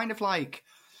 it's kind of like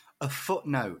a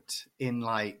footnote in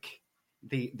like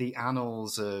the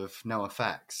annals of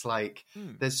NoFX. Like,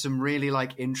 there's some really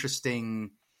like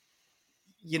interesting,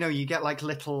 you get like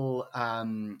little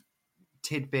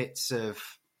tidbits of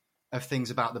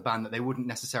things about the band that they wouldn't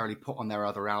necessarily put on their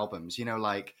other albums.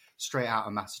 Like Straight Out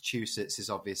of Massachusetts is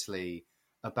obviously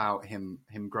about him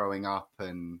growing up,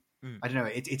 and I don't know.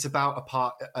 It's about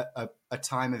a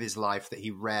time of his life that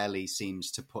he rarely seems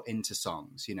to put into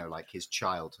songs. Like his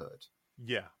childhood.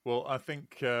 Yeah, well, I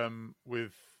think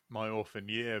with My Orphan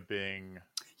Year being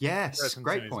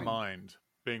great point.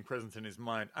 Being present in his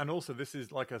mind, and also this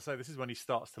is, like I say, this is when he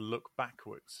starts to look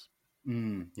backwards.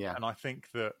 Yeah, and I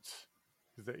think that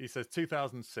he says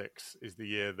 2006 is the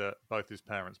year that both his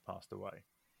parents passed away,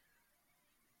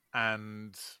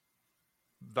 and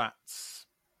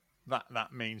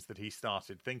that means that he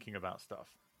started thinking about stuff.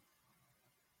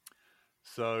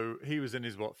 So he was in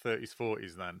his 30s,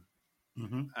 40s then.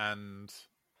 And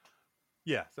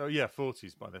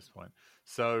 40s by this point.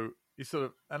 So he's sort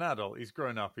of an adult. He's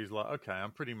grown up. He's like, okay,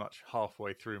 I'm pretty much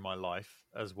halfway through my life,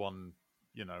 as one,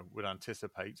 would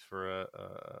anticipate for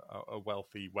a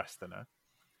wealthy Westerner,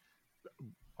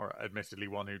 or admittedly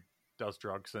one who does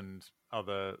drugs and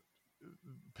other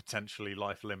potentially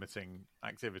life-limiting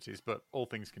activities, but all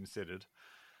things considered.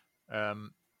 And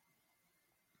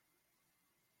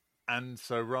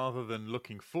so rather than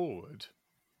looking forward,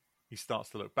 he starts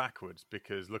to look backwards,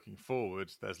 because looking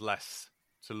forward, there's less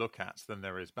to look at than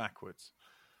there is backwards.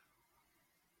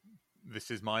 This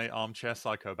is my armchair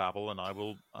psychobabble, and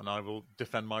I will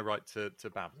defend my right to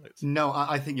babble it. No,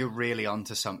 I think you're really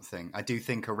onto something. I do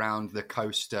think around the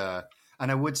coaster,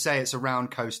 and I would say it's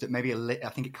around coaster, maybe I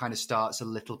think it kind of starts a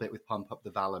little bit with Pump Up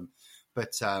the Volume,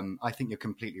 but I think you're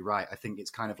completely right. I think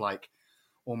it's kind of like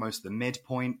almost the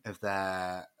midpoint of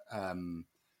their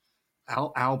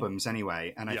albums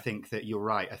anyway, and I think that you're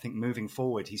right. I think moving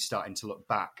forward he's starting to look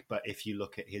back, but if you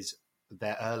look at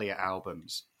their earlier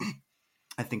albums,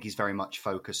 I think he's very much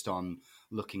focused on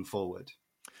looking forward.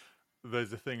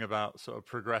 There's a thing about sort of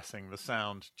progressing. The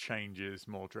sound changes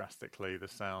more drastically. The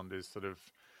sound is sort of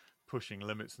pushing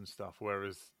limits and stuff,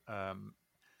 whereas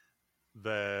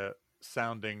they're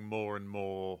sounding more and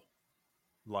more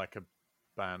like a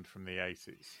band from the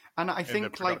 80s. And I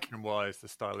think, production-wise,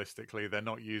 stylistically, they're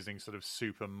not using sort of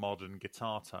super modern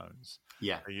guitar tones.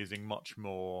 Yeah. They're using much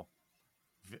more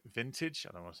vintage.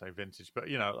 I don't want to say vintage, but,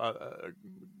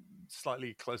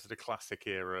 slightly closer to classic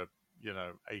era,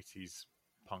 80s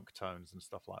punk tones and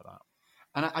stuff like that.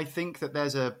 And I think that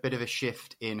there's a bit of a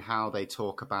shift in how they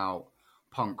talk about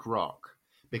punk rock,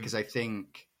 because I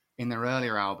think in their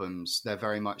earlier albums, they're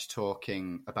very much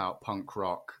talking about punk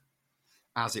rock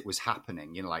as it was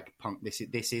happening, like punk.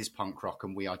 This is punk rock,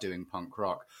 and we are doing punk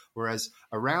rock. Whereas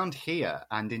around here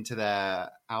and into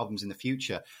their albums in the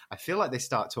future, I feel like they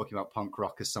start talking about punk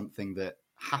rock as something that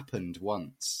happened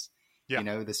once. Yeah.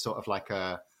 There's sort of like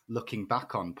a looking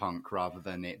back on punk rather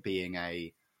than it being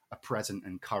a present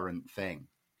and current thing.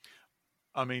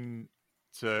 I mean,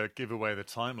 to give away the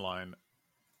timeline,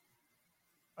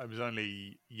 it was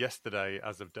only yesterday,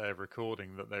 as of day of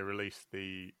recording, that they released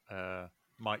the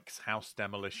Mike's house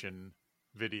demolition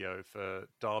video for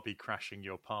Derby Crashing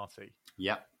Your Party.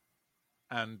 Yep.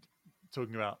 And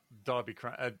talking about Derby,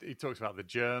 he talks about the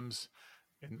Germs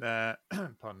in there.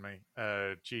 Pardon me.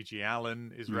 Gigi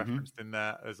Allen is referenced in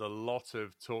there. There's a lot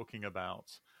of talking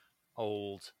about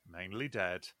old, mainly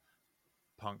dead,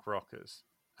 punk rockers.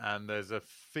 And there's a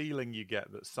feeling you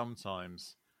get that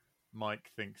sometimes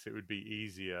Mike thinks it would be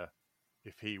easier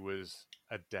if he was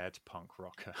a dead punk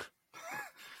rocker.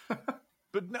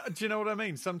 But no, do you know what I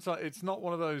mean? Sometimes it's not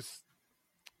one of those.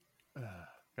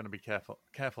 Going to be careful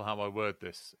how I word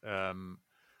this.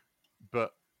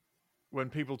 But when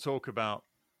people talk about,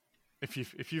 if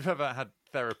you've ever had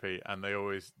therapy and they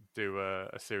always do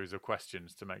a series of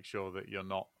questions to make sure that you're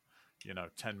not,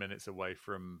 10 minutes away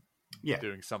from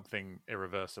doing something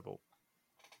irreversible.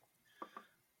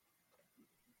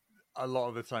 A lot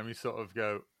of the time you sort of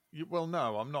go, well,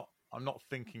 no, I'm not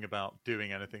thinking about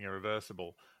doing anything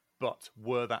irreversible. But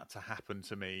were that to happen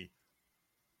to me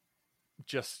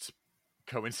just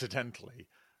coincidentally,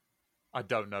 I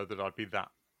don't know that I'd be that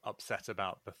upset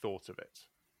about the thought of it.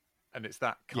 And it's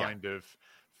that kind of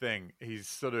thing. He's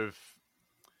sort of,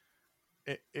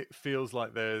 it feels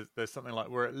like there's something like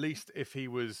where at least if he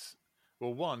was,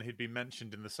 well, one, he'd be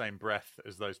mentioned in the same breath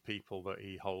as those people that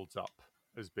he holds up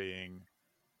as being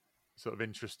sort of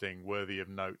interesting, worthy of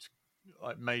note,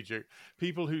 like major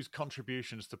people whose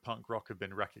contributions to punk rock have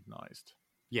been recognized.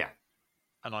 Yeah.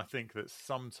 And I think that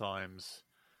sometimes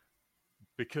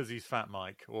because he's Fat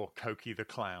Mike or Cokie the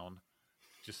Clown,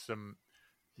 just some,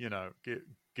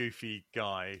 goofy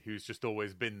guy who's just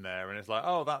always been there. And it's like,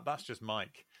 oh, that's just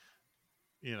Mike.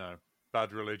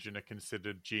 Bad Religion are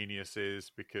considered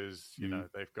geniuses because,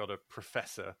 they've got a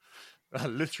professor, a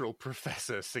literal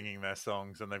professor singing their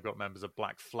songs, and they've got members of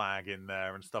Black Flag in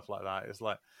there and stuff like that. It's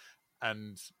like,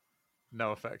 and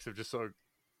NoFX have just sort of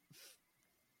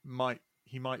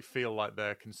he might feel like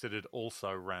they're considered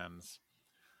also Rans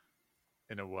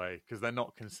in a way, because they're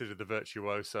not considered the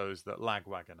virtuosos that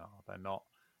Lagwagon are.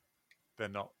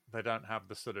 They don't have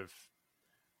the sort of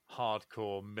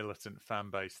hardcore militant fan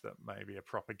base that maybe a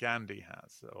Propagandy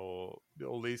has, or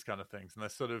all these kind of things. And they're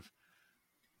sort of,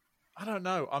 I don't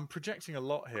know, I'm projecting a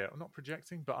lot here. I'm not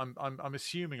projecting, but I'm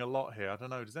assuming a lot here. I don't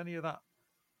know. Does any of that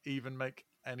even make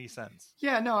any sense?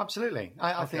 Yeah, no, absolutely.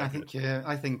 I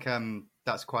think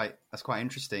that's quite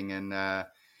interesting. And I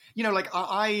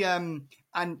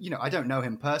don't know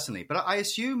him personally, but I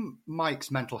assume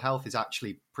Mike's mental health is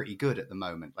actually pretty good at the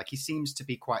moment. Like, he seems to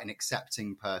be quite an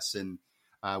accepting person,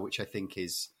 which I think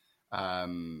is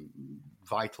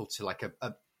vital to like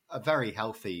a very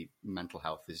healthy mental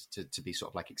health, is to be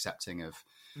sort of like accepting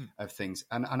of things.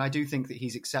 And I do think that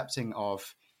he's accepting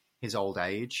of his old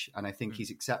age, and I think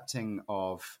he's accepting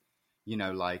of,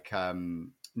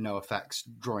 NoFX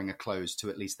drawing a close to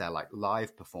at least their like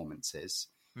live performances.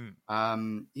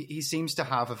 He seems to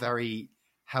have a very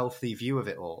healthy view of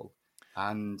it all.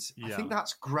 And I think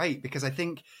that's great, because I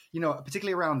think,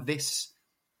 particularly around this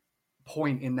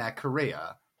point in their career,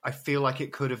 I feel like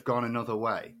it could have gone another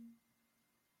way.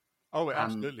 Oh, it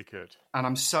absolutely could. And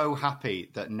I'm so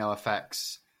happy that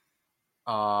NoFX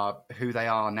are who they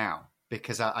are now,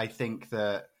 because I think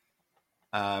that,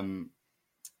 that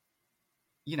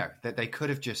they could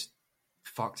have just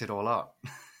fucked it all up.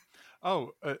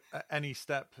 Oh, at any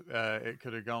step it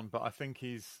could have gone, but I think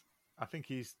he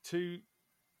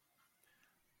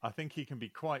can be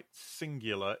quite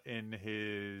singular in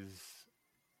his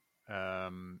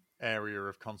area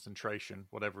of concentration.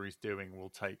 Whatever he's doing will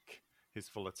take his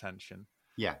full attention.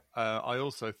 Yeah. I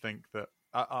also think that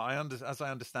as I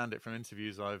understand it from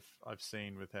interviews I've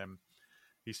seen with him,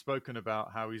 he's spoken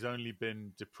about how he's only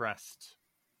been depressed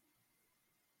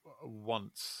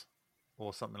once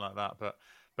or something like that. But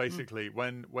basically,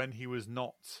 when he was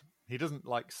not, he doesn't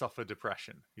like suffer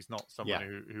depression. He's not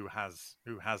someone who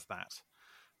has that.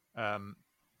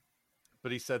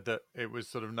 But he said that it was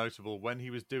sort of notable when he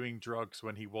was doing drugs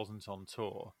when he wasn't on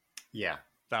tour. Yeah.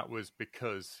 That was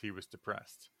because he was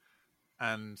depressed.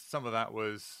 And some of that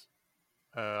was,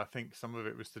 I think some of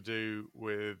it was to do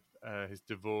with his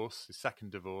divorce, his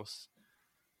second divorce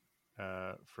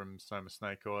from Soma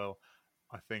Snake Oil.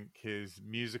 I think his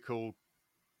musical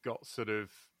got sort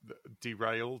of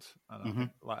derailed, and I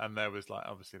think, and there was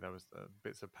obviously there was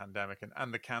bits of pandemic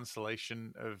and the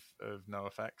cancellation of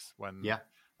NoFX when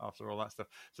after all that stuff.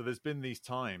 So there's been these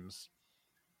times,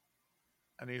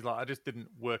 and he's like, I just didn't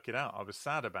work it out. I was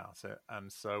sad about it,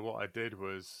 and so what I did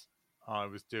was I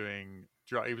was doing.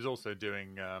 He was also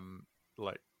doing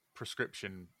like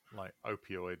prescription like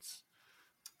opioids.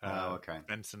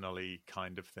 Fentanyl-y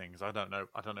kind of things. I don't know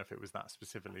if it was that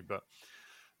specifically, but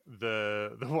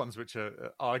the ones which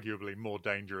are arguably more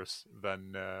dangerous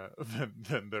than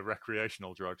the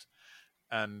recreational drugs,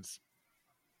 and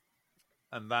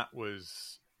that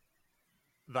was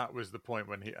the point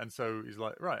when so he's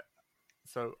like, right,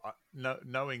 so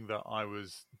knowing that I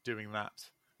was doing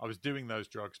those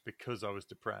drugs because I was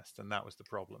depressed, and that was the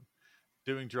problem.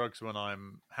 Doing drugs when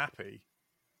I'm happy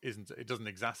it doesn't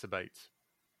exacerbate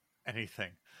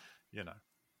anything,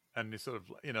 and it's sort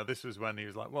of, this was when he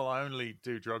was like, well, I only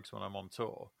do drugs when I'm on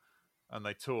tour, and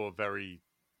they tour very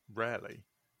rarely,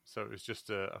 so it was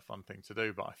just a fun thing to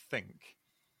do. But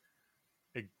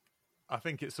I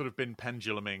think it's sort of been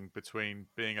penduluming between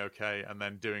being okay and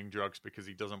then doing drugs because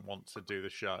he doesn't want to do the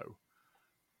show,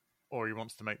 or he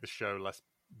wants to make the show less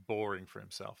boring for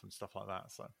himself and stuff like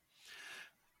that. So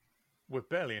we're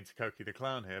barely into Cokie the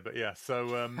Clown here, but yeah.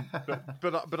 So,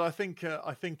 but I think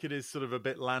it is sort of a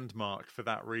bit landmarked for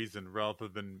that reason rather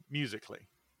than musically.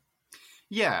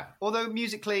 Yeah, although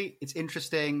musically it's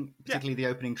interesting, particularly the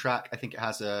opening track. I think it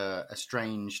has a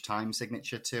strange time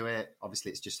signature to it.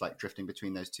 Obviously, it's just like drifting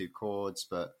between those two chords,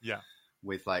 but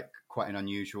with like quite an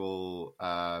unusual,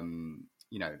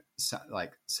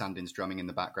 like Sandin's drumming in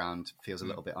the background feels a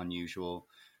little bit unusual.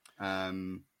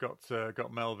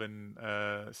 Got Melvin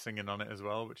singing on it as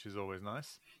well, which is always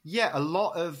nice. Yeah, a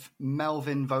lot of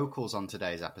Melvin vocals on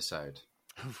today's episode.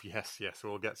 Yes,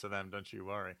 we'll get to them, don't you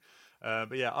worry.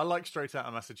 But yeah, I like Straight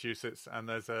Outta Massachusetts, and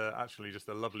there's actually just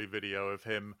a lovely video of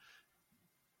him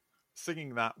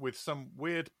singing that with some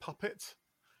weird puppet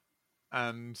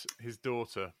and his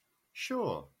daughter.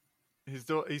 Sure.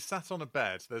 He's sat on a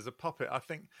bed. There's a puppet. I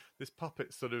think this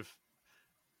puppet sort of,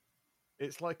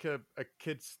 it's like a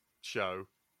kid's show,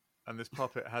 and this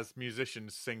puppet has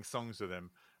musicians sing songs with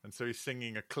him, and so he's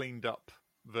singing a cleaned up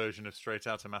version of Straight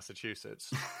Outta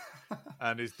Massachusetts.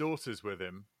 And his daughter's with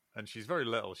him, and she's very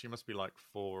little. She must be like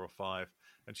 4 or 5,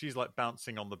 and she's like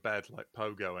bouncing on the bed like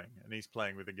pogoing, and he's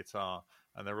playing with the guitar,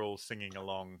 and they're all singing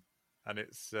along, and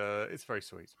it's very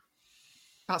sweet.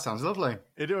 That sounds lovely.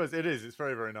 It is. It's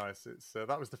very, very nice. It's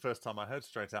that was the first time I heard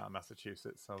Straight Outta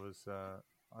Massachusetts. I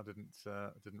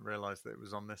didn't realize that it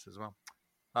was on this as well.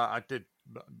 I did,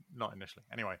 but not initially.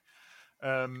 Anyway,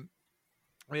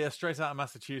 Straight Outta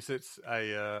Massachusetts,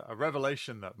 a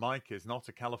revelation that Mike is not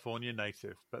a California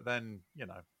native, but then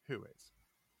who is?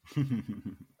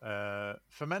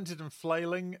 Fermented and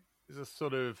Flailing is a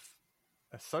sort of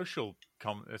a social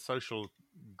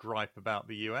gripe about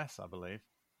the US, I believe.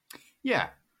 Yeah.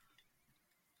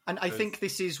 And I think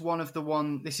this is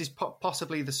this is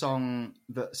possibly the song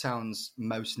that sounds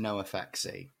most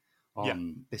NoFX-y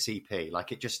on this EP.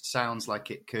 Like, it just sounds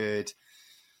like it could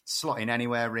slot in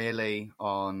anywhere, really,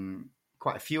 on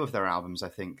quite a few of their albums. I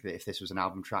think that if this was an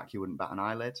album track, you wouldn't bat an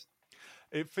eyelid.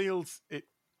 It feels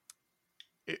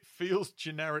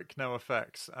generic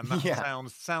NoFX, and that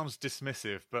sounds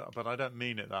dismissive, but I don't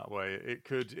mean it that way. It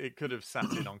could have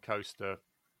sat in on Coaster,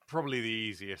 probably the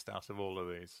easiest out of all of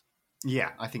these.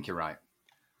 Yeah, I think you're right.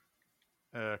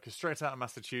 Because Straight Outta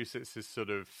Massachusetts is sort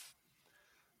of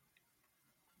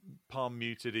palm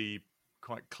muted-y,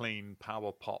 quite clean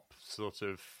power pop sort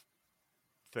of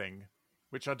thing,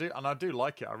 which I do, and I do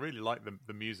like it. I really like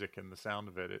the music and the sound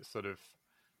of it. It's sort of,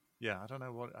 I don't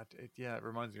know what, it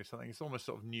reminds me of something. It's almost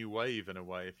sort of new wave in a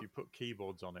way. If you put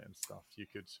keyboards on it and stuff, you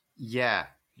could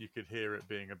hear it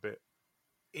being a bit.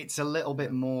 It's a little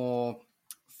bit more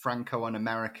Franco and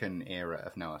American era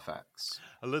of NoFX.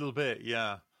 A little bit,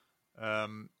 yeah.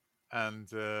 And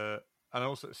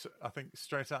also, I think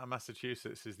Straight Outta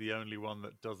Massachusetts is the only one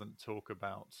that doesn't talk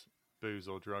about booze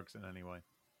or drugs in any way.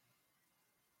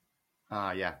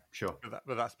 Ah, yeah, sure.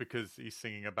 But that's because he's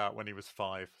singing about when he was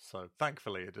 5. So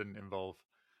thankfully, it didn't involve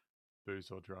booze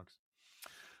or drugs.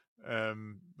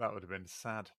 That would have been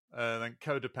sad. Then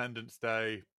Codependence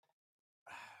Day,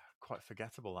 quite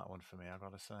forgettable, that one for me, I've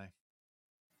got to say.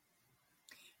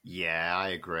 Yeah, I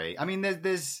agree. I mean,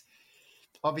 there's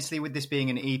obviously, with this being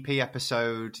an EP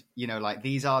episode, you know, like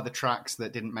these are the tracks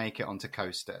that didn't make it onto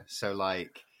Coaster. So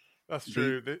like, that's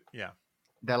true.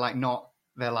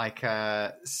 They're like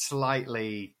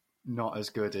slightly not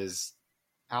as good as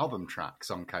album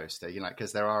tracks on Coaster, you know,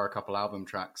 because there are a couple album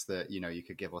tracks that, you know, you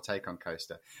could give or take on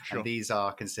Coaster. Sure. And these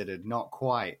are considered not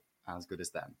quite as good as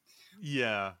them.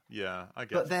 Yeah, I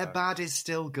guess. But their bad is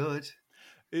still good.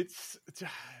 It's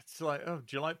like, oh,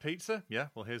 do you like pizza? Yeah,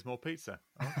 well, here's more pizza.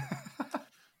 Okay.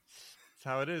 It's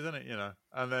how it is, isn't it? You know.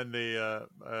 And then the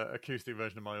acoustic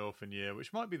version of My Orphan Year,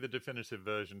 which might be the definitive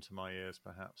version to my ears,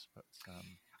 perhaps. But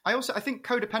I think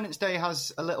Codependence Day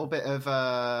has a little bit of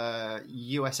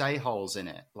USA holes in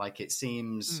it. Like it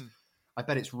seems, I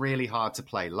bet it's really hard to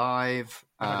play live.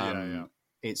 Yeah.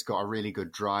 It's got a really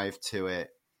good drive to it.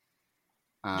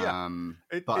 But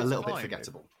a little bit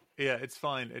forgettable. It's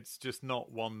fine. It's just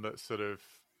not one that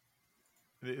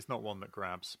it's not one that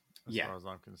grabs as far as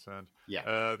I'm concerned.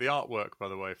 Yeah. The artwork, by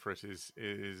the way, for it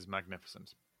is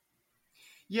magnificent.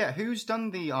 Yeah. Who's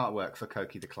done the artwork for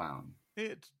Cokie the Clown?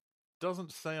 It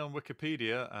doesn't say on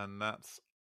Wikipedia, and that's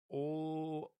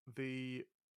all the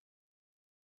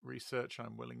research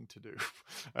I'm willing to do.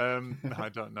 I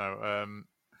don't know.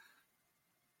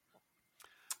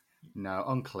 No,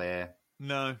 unclear.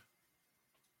 No.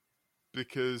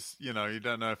 Because, you know, you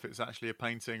don't know if it's actually a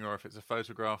painting or if it's a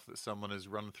photograph that someone has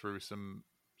run through some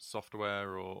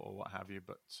software or what have you.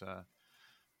 But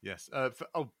yes.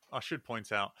 I should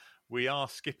point out, we are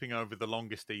skipping over the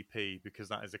longest EP because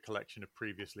that is a collection of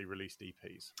previously released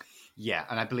EPs. Yeah,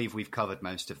 and I believe we've covered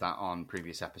most of that on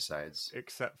previous episodes.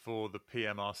 Except for the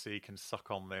PMRC Can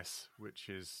Suck On This, which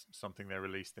is something they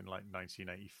released in like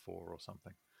 1984 or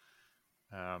something.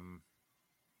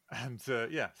 So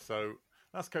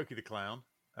that's Cokie the Clown.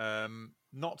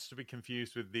 Not to be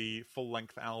confused with the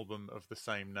full-length album of the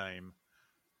same name,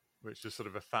 which is sort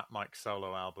of a Fat Mike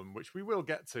solo album, which we will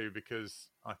get to because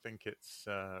I think it's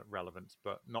relevant,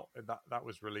 but not that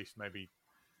was released maybe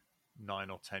 9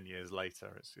 or 10 years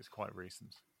later. It's quite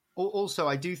recent. Also,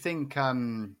 I do think,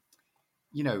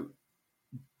 you know,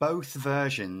 both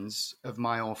versions of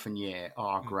My Orphan Year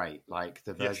are great, like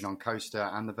the version on Coaster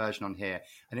and the version on here.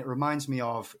 And it reminds me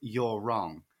of You're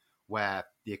Wrong, where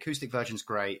the acoustic version's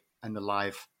great and the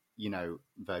live, you know,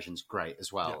 version's great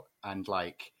as well. Yeah. And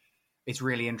like, it's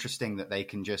really interesting that they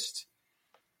can just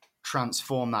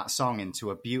transform that song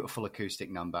into a beautiful acoustic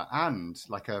number and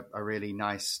like a really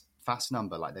nice fast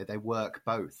number. Like they work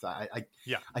both. I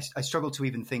struggle to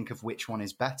even think of which one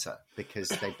is better because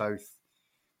they both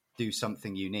do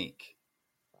something unique.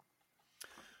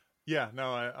 Yeah,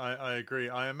 no, I agree.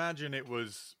 I imagine it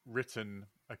was written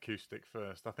acoustic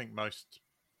first. I think most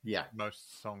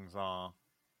songs are.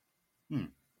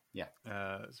 Yeah.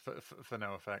 For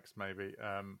no effects, maybe.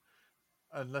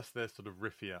 Unless they're sort of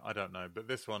riffier, I don't know. But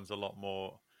this one's a lot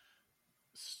more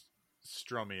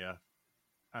strummier,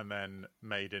 and then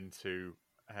made into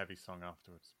a heavy song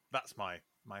afterwards. That's my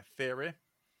theory.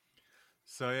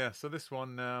 So this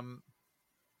one,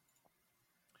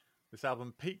 this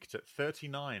album peaked at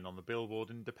 39 on the Billboard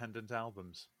Independent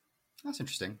Albums. That's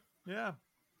interesting. Yeah,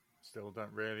 still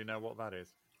don't really know what that is,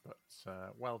 but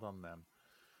well done them.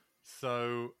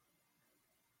 So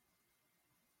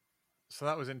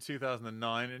that was in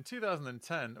 2009. In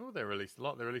 2010, they released a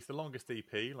lot. They released the longest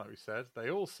EP, like we said.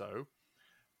 They also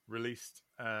released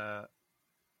the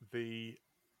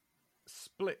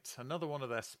split, another one of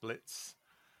their splits,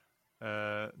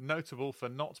 notable for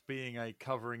not being a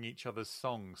covering each other's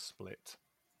songs split.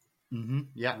 Mm-hmm.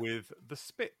 Yeah. With the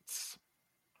Spits.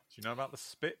 Do you know about the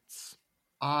Spits?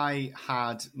 I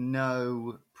had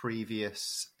no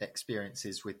previous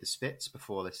experiences with the Spits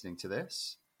before listening to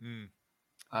this.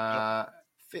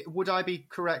 Would I be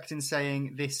correct in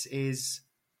saying this is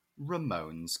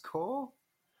Ramones core?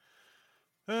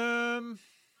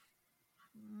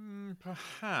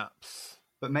 Perhaps.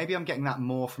 But maybe I'm getting that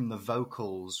more from the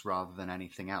vocals rather than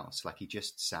anything else. Like he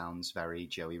just sounds very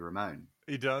Joey Ramone.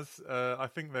 He does. I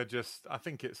think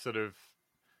it's sort of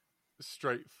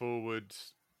straightforward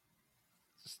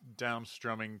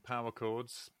down-strumming power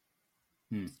chords.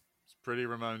 It's pretty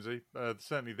Ramonesy.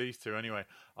 Certainly these two, anyway.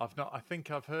 I think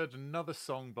I've heard another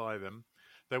song by them.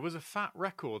 There was a Fat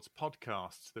Records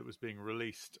podcast that was being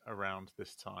released around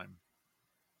this time,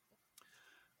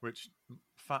 which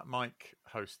Fat Mike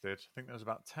hosted. I think there was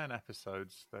about 10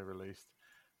 episodes they released.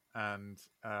 and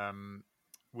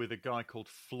with a guy called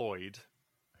Floyd,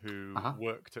 who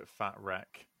worked at Fat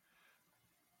Wreck,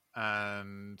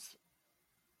 and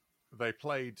they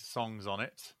played songs on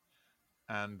it,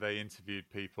 and they interviewed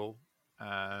people,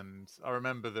 and I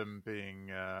remember them being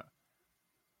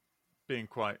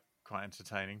quite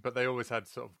entertaining. But they always had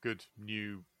sort of good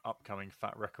new upcoming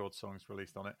Fat Record songs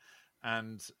released on it,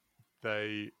 and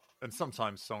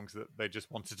sometimes songs that they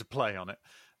just wanted to play on it.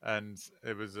 And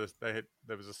there was a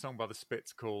song by the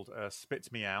Spits called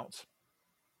 "Spit Me Out,"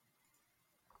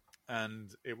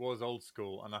 and it was old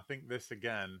school. And I think this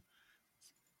again,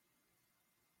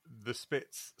 the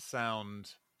Spits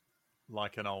sound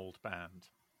like an old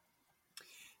band.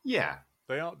 Yeah,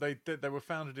 they are. They were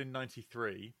founded in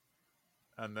 '93,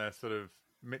 and they're sort of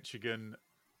Michigan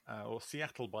or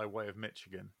Seattle by way of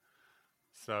Michigan.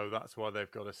 So that's why they've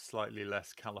got a slightly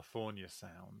less California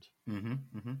sound. Mm-hmm,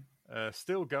 mm-hmm.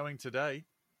 Still going today,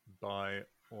 by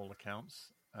all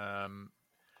accounts. And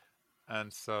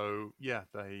so, they've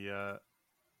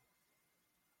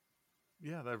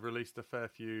released a fair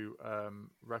few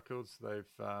records.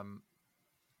 They've the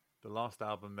last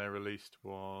album they released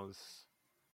was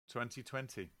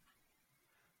 2020.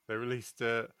 They released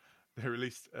the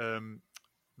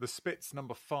Spits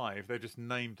number 5. They just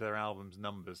named their album's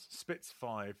numbers. Spits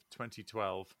 5,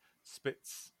 2012.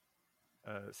 Spits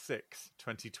 6,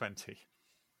 2020.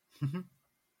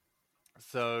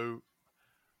 So,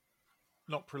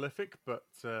 not prolific, but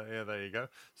there you go.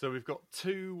 So we've got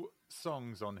 2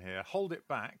 songs on here. Hold It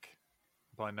Back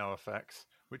by NoFX,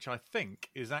 which I think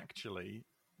is actually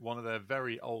one of their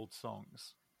very old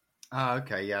songs. Ah,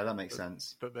 okay, yeah, that makes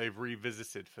sense. That they've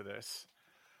revisited for this.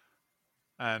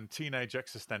 And Teenage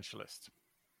Existentialist.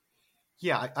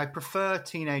 Yeah, I prefer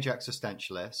Teenage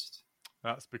Existentialist.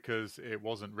 That's because it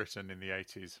wasn't written in the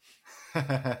 80s.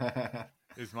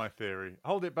 Is my theory.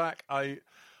 Hold It Back.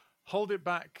 Hold It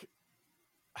Back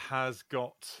has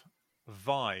got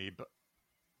vibe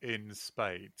in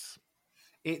spades.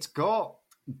 It's got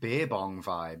beer bong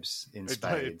vibes in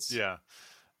spades. Yeah.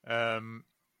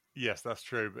 Yes, that's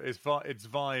true. But it's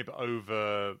vibe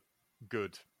over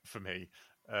good for me.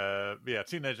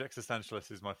 Teenage Existentialist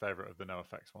is my favourite of the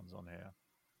NoFX ones on here.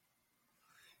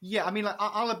 Yeah, I mean, like,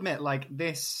 I'll admit, like,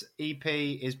 this EP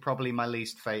is probably my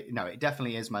least favorite. No, it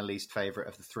definitely is my least favourite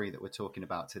of the 3 that we're talking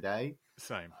about today.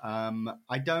 Same. I'd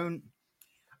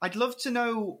love to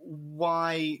know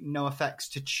why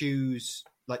NoFX choose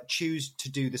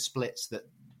to do the splits that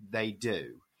they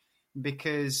do,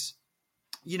 because,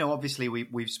 you know, obviously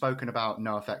we've spoken about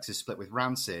NoFX's split with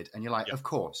Rancid, and you're like, Of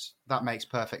course, that makes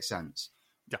perfect sense.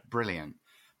 Yeah. Brilliant.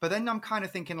 But then I'm kind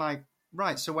of thinking, like,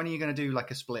 right, so when are you going to do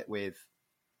like a split with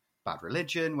Bad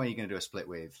Religion? When are you going to do a split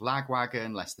with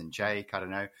Lagwagon, Less Than Jake? I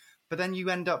don't know. But then you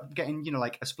end up getting, you know,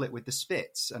 like a split with the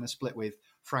Spits and a split with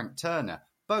Frank Turner.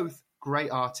 Both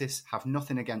great artists, have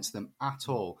nothing against them at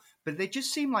all. But they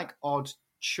just seem like odd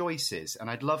choices, and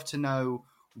I'd love to know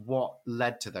what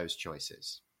led to those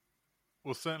choices.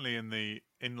 Well, certainly in the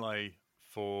inlay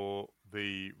for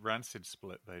the Rancid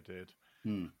split they did,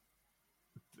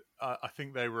 I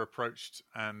think they were approached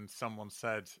and someone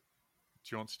said, do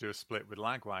you want to do a split with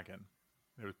Lagwagon?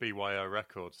 It was BYO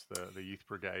Records, the Youth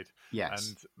Brigade. Yes.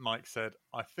 And Mike said,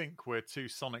 I think we're too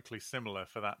sonically similar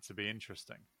for that to be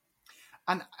interesting.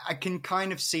 And I can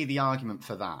kind of see the argument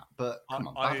for that, but come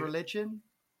on, Bad Religion?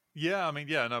 Yeah, I mean,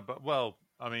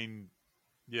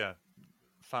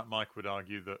 Fat Mike would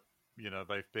argue that, you know,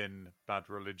 they've been Bad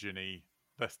Religion-y.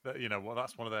 That's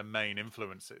one of their main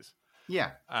influences.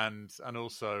 Yeah. And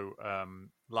also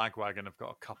Lagwagon have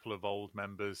got a couple of old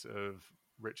members of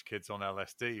Rich Kids on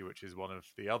LSD, which is one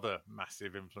of the other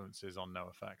massive influences on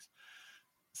NoFX.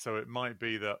 So it might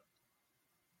be that...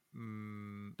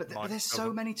 but there's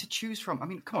so many to choose from. I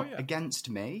mean, come on, Against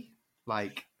Me?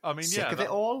 Like, I mean, sick of it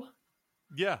all?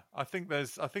 Yeah, I think there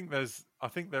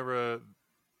are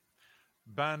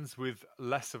bands with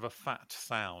less of a fat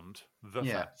sound,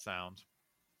 fat sound,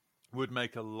 would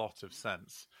make a lot of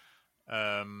sense.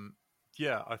 I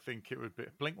think it would be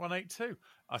Blink-182.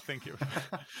 I think it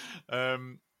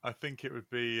would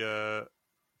be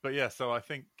but yeah, so I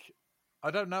think,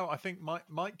 I don't know, I think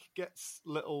Mike gets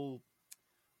little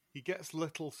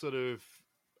sort of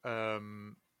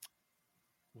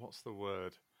what's the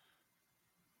word?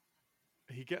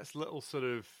 He gets little sort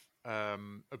of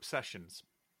obsessions.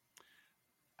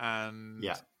 And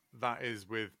that is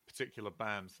with particular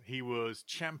bands. He was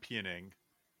championing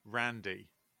Randy,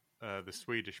 the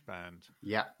Swedish band.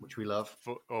 Yeah, which we love.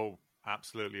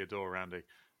 Absolutely adore Randy.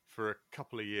 For a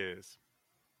couple of years.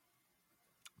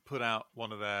 Put out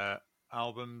one of their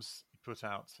albums. Put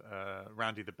out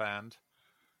Randy the Band.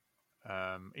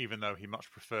 even though he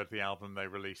much preferred the album they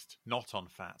released not on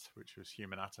Fat, which was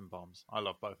Human Atom Bombs. I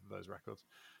love both of those records.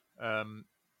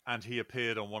 And he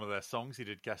appeared on one of their songs. He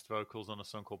did guest vocals on a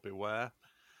song called Beware.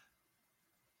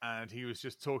 And he was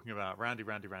just talking about Randy.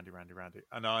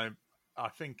 And I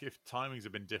think if timings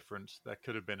had been different, there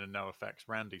could have been a NoFX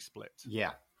Randy split.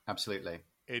 Yeah, absolutely.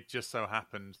 It just so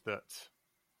happened that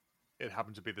it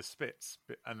happened to be the Spits.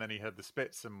 And then he heard the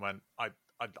Spits and went, I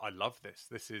love this.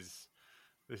 This is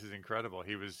incredible.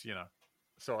 He was,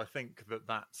 so I think that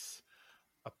that's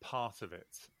a part of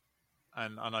it.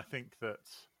 And I think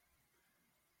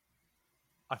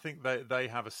they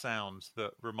have a sound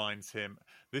that reminds him.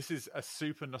 This is a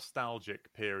super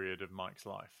nostalgic period of Mike's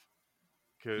life,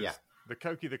 because the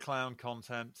Cokie the Clown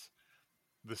content,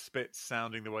 the Spits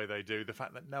sounding the way they do, the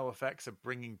fact that NoFX are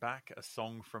bringing back a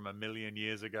song from a million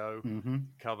years ago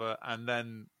cover, and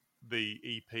then the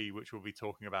EP, which we'll be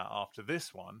talking about after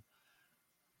this one,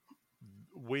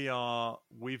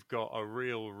 we've got a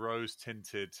real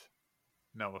rose-tinted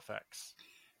NoFX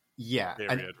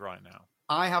period right now.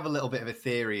 I have a little bit of a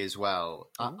theory as well.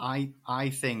 I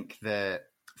think that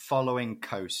following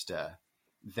Coaster,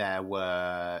 there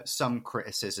were some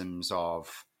criticisms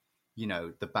of,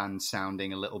 the band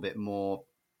sounding a little bit more,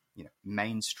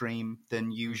 mainstream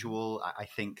than usual. I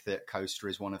think that Coaster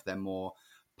is one of their more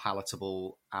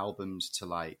palatable albums to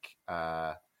like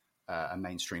a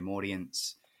mainstream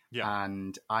audience. Yeah.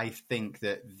 And I think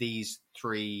that these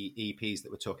 3 EPs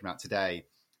that we're talking about today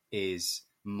is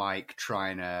Mike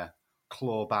trying to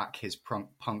claw back his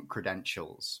punk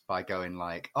credentials by going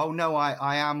like, oh no,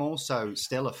 I am also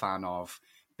still a fan of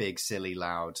big, silly,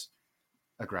 loud,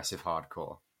 aggressive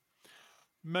hardcore.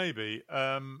 Maybe.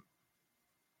 I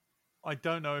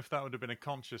don't know if that would have been a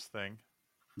conscious thing.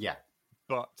 Yeah.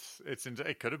 But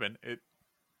it could have been.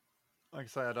 Like I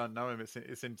say, I don't know him.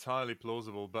 It's entirely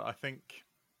plausible, but I think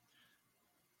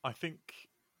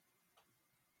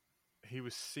he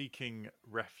was seeking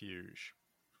refuge.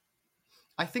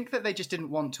 I think that they just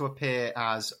didn't want to appear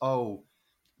as,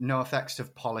 NoFX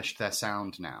have polished their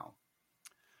sound now.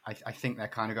 I think they're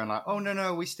kind of going like, oh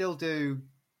no, we still do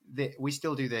this,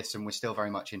 and we're still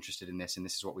very much interested in this, and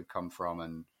this is what we've come from,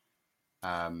 and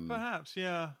perhaps,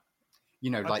 yeah.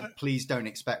 Please don't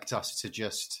expect us to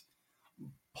just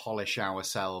polish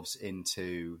ourselves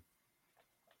into,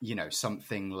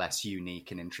 something less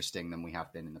unique and interesting than we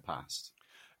have been in the past.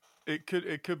 It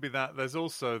could be that. There's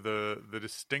also the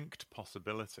distinct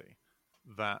possibility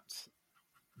that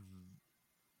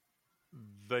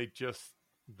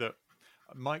that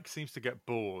Mike seems to get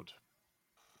bored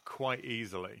quite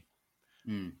easily.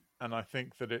 And I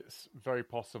think that it's very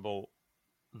possible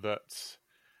that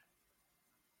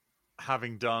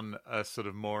having done a sort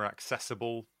of more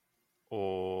accessible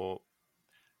or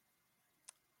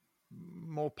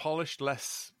more polished,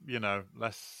 less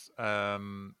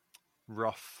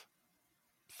rough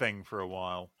thing for a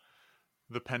while,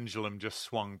 the pendulum just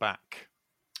swung back.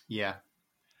 Yeah.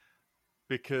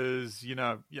 Because,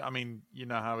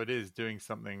 how it is doing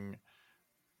something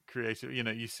creative.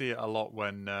 You see it a lot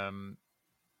when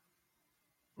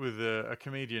with a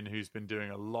comedian who's been doing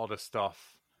a lot of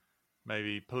stuff,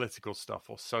 maybe political stuff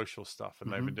or social stuff,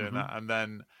 and they've been doing that, and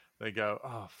then they go,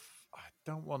 I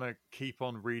don't want to keep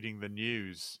on reading the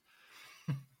news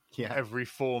every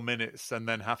 4 minutes and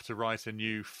then have to write a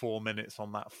new 4 minutes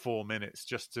on that 4 minutes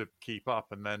just to keep up,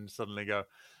 and then suddenly go,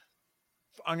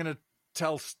 I'm going to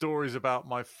tell stories about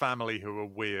my family who are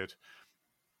weird,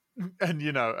 and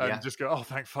just go, oh,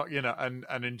 thank fuck,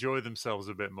 and enjoy themselves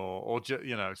a bit more, or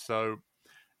so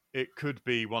it could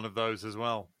be one of those as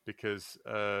well, because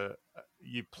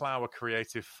you plow a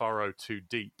creative furrow too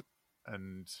deep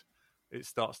and it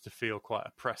starts to feel quite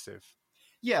oppressive.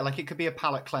 Yeah, like it could be a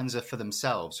palate cleanser for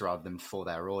themselves rather than for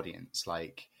their audience. No,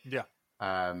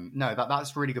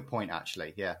 that's a really good point,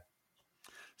 actually. Yeah.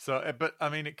 So, but I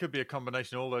mean, it could be a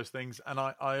combination of all those things, and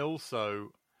I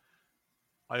also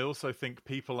think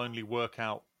people only work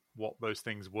out what those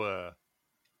things were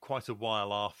quite a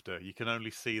while after. You can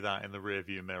only see that in the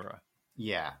rearview mirror.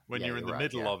 Yeah. When you're in the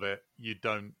middle of it, you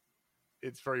don't.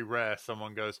 It's very rare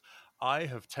someone goes, I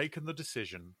have taken the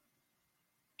decision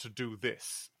to do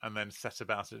this, and then set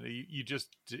about it.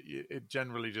 It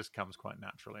generally just comes quite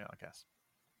naturally, I guess.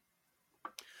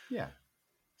 Yeah.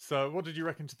 So what did you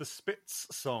reckon to the Spits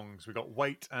songs? We got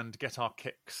Wait and Get Our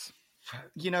Kicks.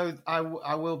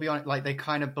 I will be honest, like they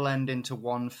kind of blend into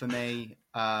one for me.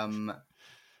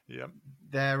 Yeah.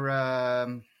 They're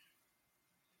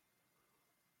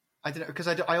I don't know, because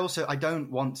I don't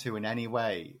want to in any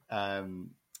way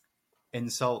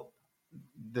insult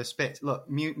the Spits. Look,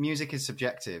 music is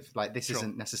subjective. Like this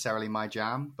isn't necessarily my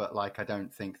jam, but like I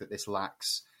don't think that this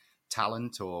lacks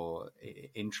talent or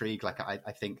intrigue. Like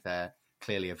I think they're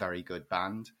clearly a very good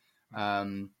band.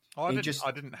 I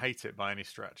didn't hate it by any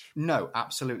stretch. No,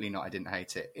 absolutely not. I didn't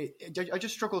hate it. I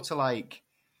just struggle to like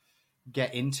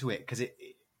get into it because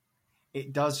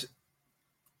it does,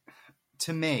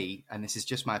 to me, and this is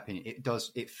just my opinion,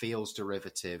 it feels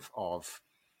derivative of,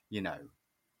 you know,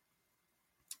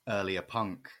 earlier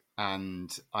punk,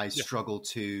 and I struggle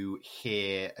to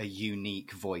hear a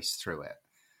unique voice through it.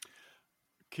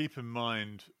 Keep in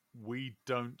mind, we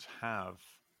don't have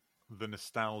the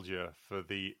nostalgia for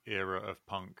the era of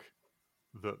punk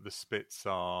that the Spits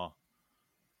are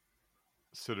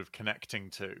sort of connecting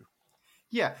to.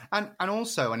 Yeah, and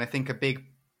also, and I think a big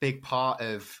part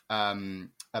of the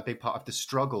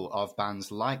struggle of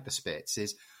bands like the Spits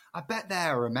is, I bet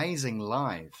they're amazing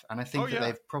live, and I think that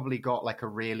they've probably got like a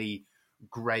really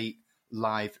great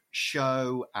live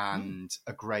show and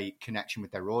a great connection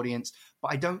with their audience.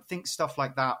 But I don't think stuff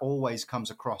like that always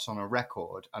comes across on a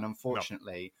record, and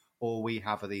unfortunately, all we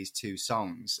have are these two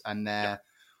songs and their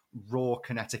raw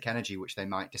kinetic energy, which they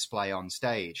might display on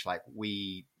stage. Like,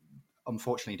 we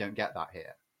unfortunately don't get that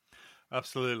here.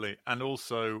 Absolutely. And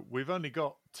also, we've only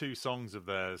got 2 songs of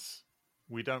theirs.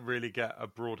 We don't really get a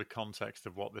broader context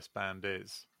of what this band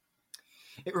is.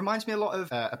 It reminds me a lot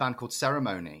of a band called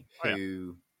Ceremony,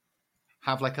 who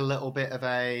have like a little bit of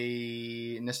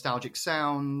a nostalgic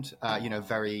sound, you know,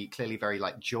 very clearly very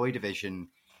like Joy Division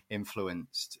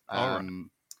influenced,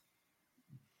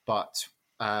 but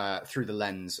through the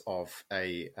lens of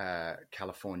a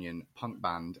Californian punk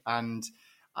band. And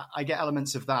I get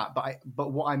elements of that,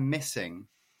 but what I'm missing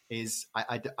is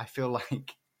I feel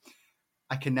like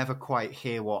I can never quite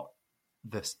hear what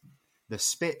the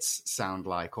Spits sound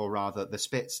like, or rather, the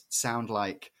Spits sound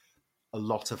like a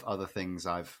lot of other things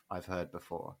I've heard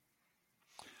before.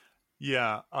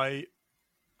 Yeah, and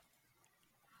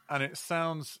it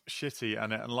sounds shitty,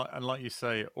 and like you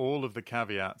say, all of the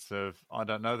caveats of I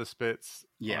don't know the Spits.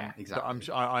 Yeah,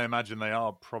 exactly. I imagine they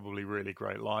are probably really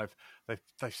great live. They've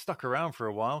stuck around for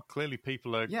a while. Clearly,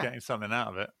 people are getting something out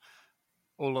of it.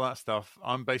 All of that stuff.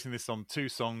 I'm basing this on 2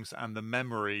 songs and the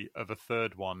memory of a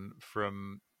third one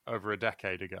from over a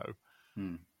decade ago.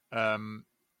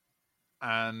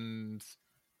 And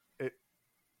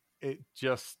it's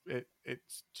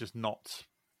just not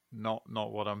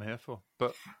what I'm here for,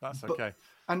 but that's okay.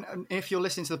 And if you're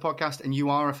listening to the podcast and you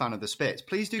are a fan of the Spits,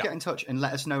 please do get in touch and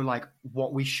let us know like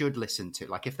what we should listen to.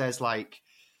 Like, if there's like,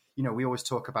 you know, we always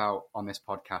talk about on this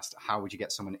podcast, how would you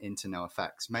get someone into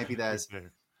NoFX? Maybe there's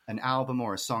an album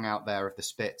or a song out there of the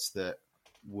Spits that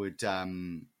would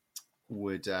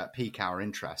pique our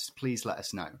interest. Please let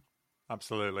us know.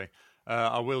 Absolutely.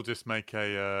 I will just make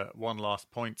a one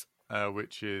last point,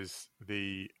 which is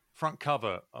the front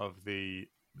cover of the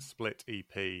Split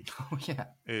EP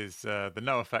is the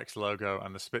NoFX logo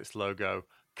and the Spits logo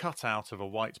cut out of a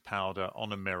white powder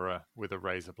on a mirror with a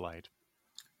razor blade.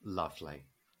 Lovely.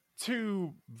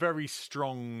 2 very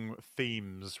strong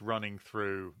themes running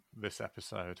through this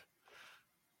episode.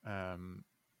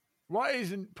 Why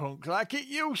isn't punk like it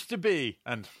used to be?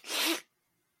 And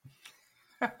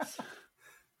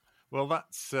well,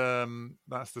 that's the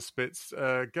Spits.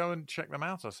 Go and check them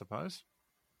out, I suppose,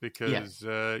 because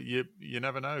you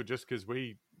never know. Just because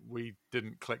we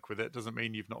didn't click with it doesn't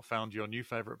mean you've not found your new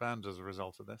favourite band as a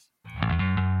result of this.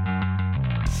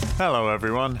 Hello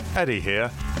everyone, Eddie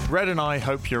here. Red and I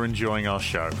hope you're enjoying our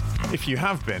show. If you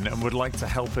have been and would like to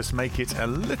help us make it a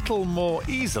little more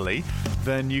easily,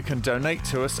 then you can donate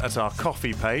to us at our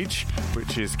Coffee page,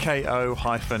 which is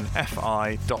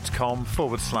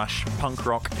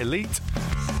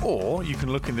ko-fi.com/punkrockelite, or you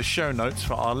can look in the show notes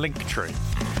for our link tree.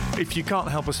 If you can't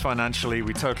help us financially,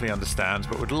 we totally understand,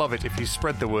 but would love it if you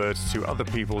spread the word to other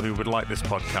people who would like this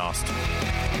podcast.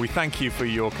 We thank you for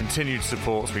your continued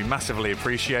support. We massively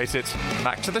appreciate it.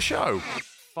 Back to the show.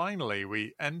 Finally,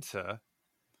 we enter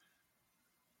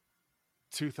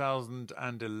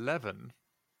 2011.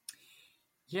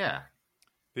 Yeah.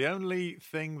 The only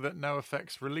thing that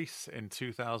NoFX release in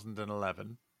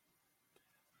 2011,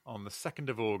 on the 2nd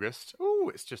of August,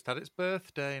 it's just had its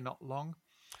birthday, not long,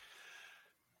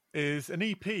 is an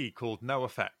EP called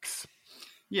NoFX.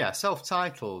 Yeah,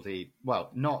 self-titled. Well,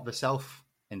 not the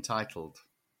self-entitled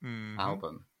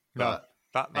album. But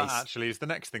that actually is the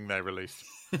next thing they released.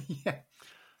 Yeah.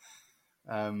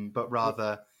 But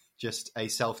rather just a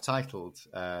self-titled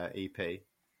EP.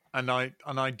 And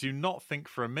I do not think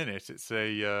for a minute it's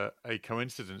a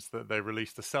coincidence that they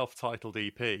released a self-titled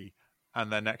EP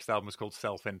and their next album is called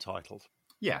Self-Entitled.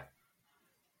 Yeah.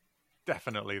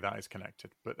 Definitely that is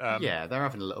connected. But yeah, they're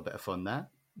having a little bit of fun there.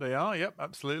 They are, yep,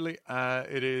 absolutely.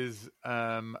 It is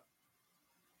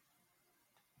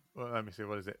well, let me see,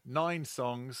 what is it? 9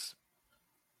 songs,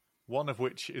 one of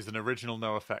which is an original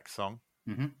NoFX song.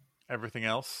 Mm-hmm. Everything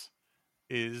else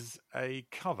is a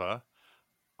cover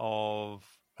of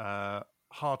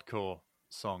hardcore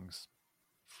songs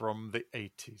from the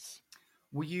 80s.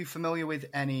 Were you familiar with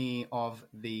any of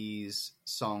these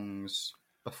songs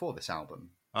before this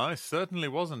album? I certainly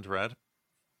wasn't, Red.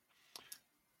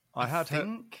 I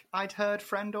think I'd heard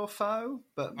Friend or Foe,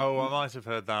 but I might have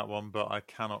heard that one, but I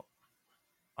cannot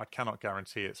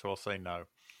guarantee it, so I'll say no.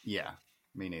 Yeah,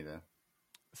 me neither.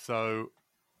 So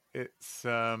it's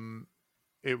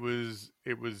it was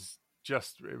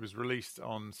released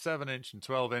on 7-inch and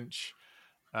 12-inch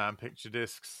picture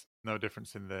discs. No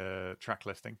difference in the track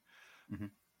listing.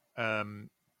 Mm-hmm.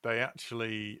 They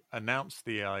actually announced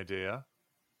the idea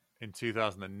in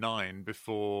 2009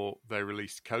 before they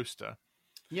released Coaster.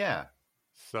 Yeah.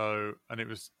 So, and it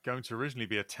was going to originally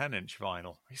be a 10-inch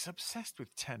vinyl. He's obsessed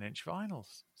with 10-inch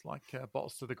vinyls. It's like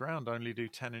Bottles to the Ground only do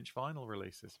 10-inch vinyl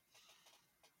releases.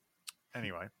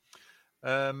 Anyway,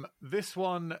 this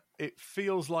one, it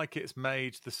feels like it's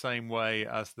made the same way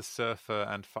as the Surfer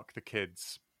and Fuck the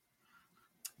Kids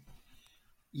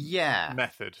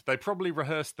method. They probably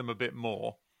rehearsed them a bit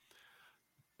more,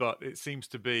 but it seems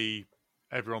to be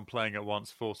everyone playing at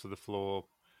once, four to the floor.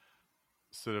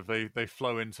 Sort of they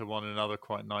flow into one another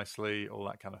quite nicely, all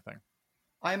that kind of thing.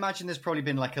 I imagine there's probably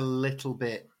been like a little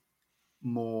bit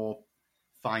more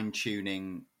fine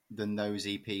tuning than those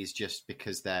EPs, just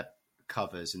because they're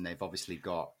covers and they've obviously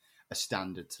got a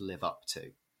standard to live up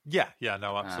to. Yeah,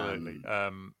 no, absolutely.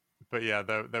 But yeah,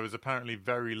 there was apparently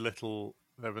very little.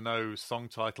 There were no song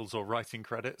titles or writing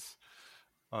credits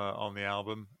on the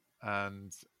album,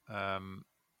 and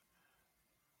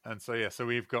so yeah, so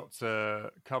we've got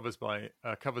covers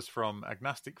from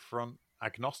Agnostic Front,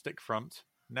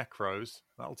 Necros.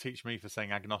 That'll teach me for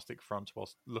saying Agnostic Front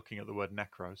whilst looking at the word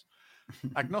Necros.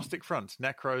 Agnostic Front,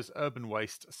 Necros, Urban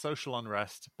Waste, Social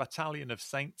Unrest, Battalion of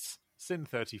Saints, Sin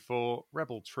 34,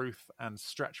 Rebel Truth, and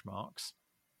Stretch Marks.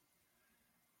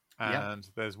 And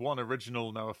there's one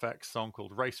original NoFX song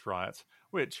called Race Riot,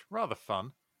 which, rather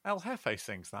fun, El Jefe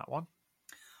sings that one.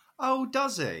 Oh,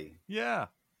 does he? Yeah.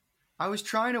 I was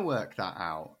trying to work that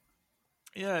out.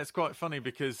 Yeah, it's quite funny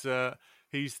because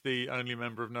he's the only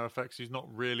member of NoFX who's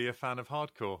not really a fan of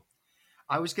hardcore.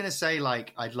 I was going to say,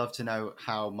 like, I'd love to know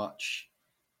how much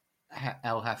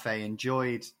El Jefe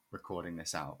enjoyed recording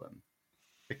this album,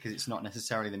 because it's not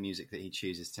necessarily the music that he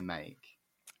chooses to make.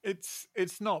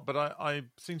 It's not, but I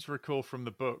seem to recall from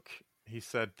the book he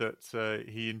said that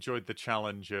he enjoyed the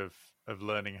challenge of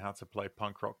learning how to play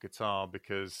punk rock guitar,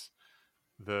 because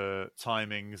the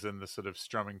timings and the sort of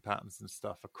strumming patterns and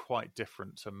stuff are quite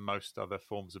different to most other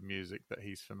forms of music that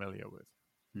he's familiar with.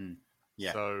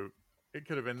 Yeah. So it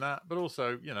could have been that, but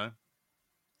also, you know,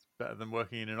 it's better than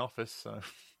working in an office, so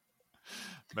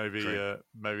maybe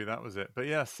that was it. But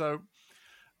yeah, so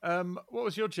what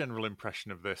was your general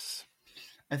impression of this?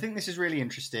 I think this is really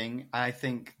interesting. I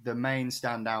think the main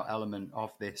standout element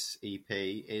of this EP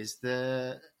is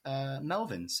the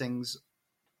Melvin sings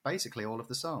basically all of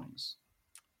the songs.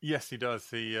 Yes, he does.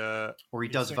 He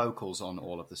does vocals on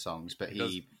all of the songs, but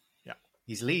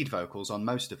he's lead vocals on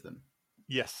most of them.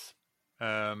 Yes.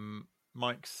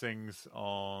 Mike sings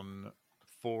on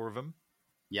 4 of them.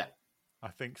 Yeah. I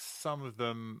think some of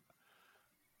them,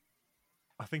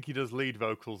 I think he does lead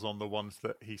vocals on the ones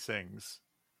that he sings.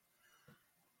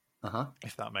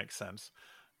 If that makes sense.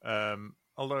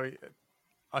 Although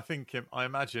I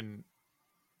imagine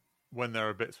when there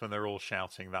are bits when they're all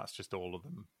shouting, that's just all of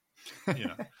them, you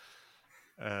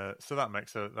know. So that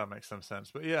makes some sense.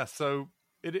 But yeah, so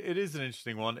it is an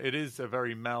interesting one. It is a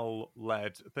very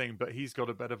Mel-led thing, but he's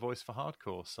got a better voice for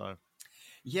hardcore. So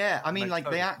yeah, I mean, like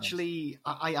I actually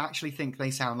think they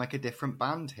sound like a different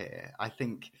band here. I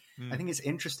think it's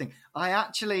interesting.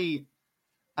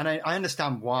 And I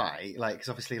understand why, like, because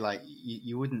obviously, like,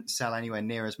 you wouldn't sell anywhere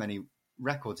near as many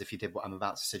records if you did what I'm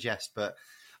about to suggest, but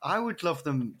I would love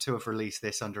them to have released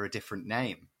this under a different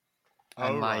name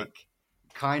and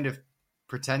kind of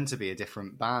pretend to be a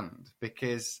different band,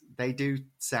 because they do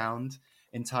sound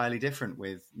entirely different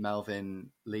with Melvin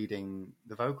leading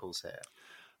the vocals here.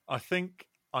 I think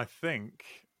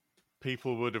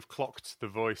people would have clocked the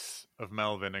voice of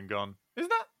Melvin and gone, "Is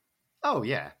that? Oh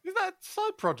yeah, is that a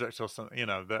side project or something?" You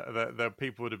know, the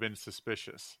people would have been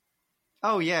suspicious.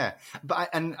 Oh yeah, but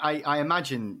I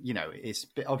imagine, you know, it's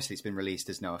been released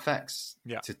as NoFX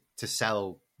to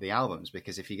sell the albums,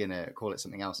 because if you're going to call it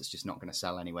something else, it's just not going to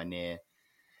sell anywhere near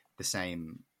the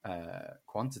same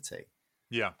quantity.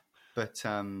 Yeah, but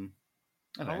I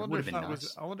wonder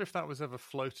if that was ever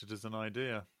floated as an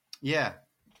idea. Yeah,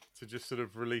 to just sort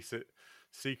of release it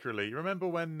secretly. You remember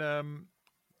when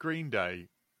Green Day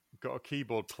got a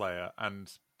keyboard player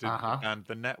and did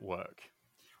the Network?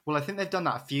 Well, I think they've done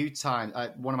that a few times.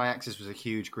 One of my exes was a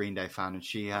huge Green Day fan, and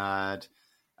she had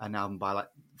an album by like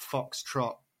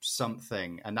Foxtrot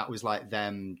something, and that was like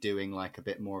them doing like a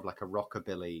bit more of like a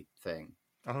rockabilly thing.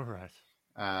 Oh, right.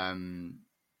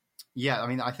 Yeah, I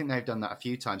mean, I think they've done that a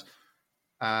few times.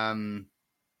 And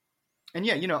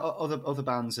yeah, you know, other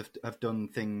bands have done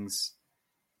things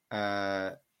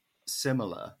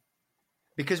similar.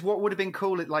 Because what would have been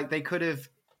cool, like they could have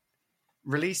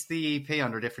released the EP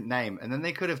under a different name, and then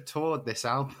they could have toured this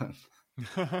album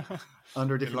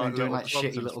under a different name, doing like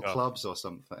shitty little clubs or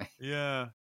something. Yeah,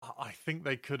 I think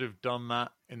they could have done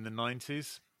that in the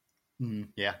 90s.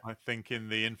 Yeah. I think in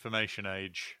the information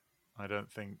age, I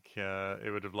don't think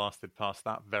it would have lasted past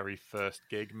that very first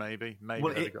gig, maybe. Maybe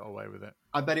they'd have got away with it.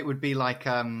 I bet it would be like,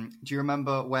 do you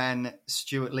remember when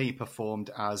Stuart Lee performed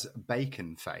as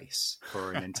Bacon Face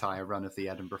for an entire run of the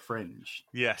Edinburgh Fringe?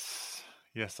 Yes,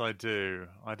 I do.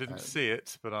 I didn't see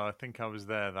it, but I think I was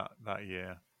there that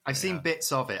year. I've seen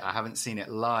bits of it. I haven't seen it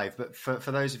live. But for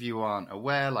those of you who aren't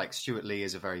aware, like Stuart Lee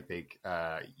is a very big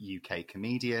UK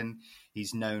comedian.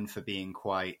 He's known for being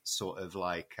quite sort of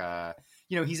like,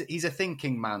 he's a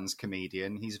thinking man's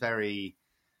comedian. He's very,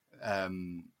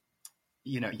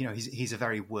 he's a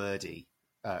very wordy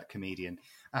comedian.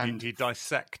 And he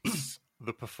dissects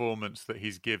the performance that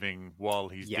he's giving while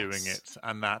he's doing it,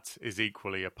 and that is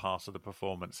equally a part of the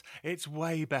performance. It's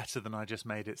way better than I just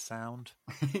made it sound.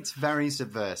 It's very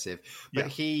subversive.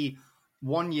 But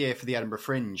one year for the Edinburgh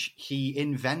Fringe, he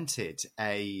invented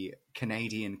a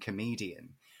Canadian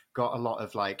comedian, got a lot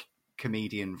of like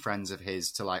comedian friends of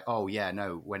his to like, oh yeah,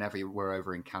 no, whenever we're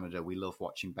over in Canada, we love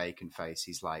watching Bacon Face.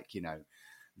 He's like, you know,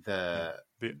 the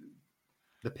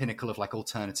pinnacle of like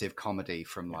alternative comedy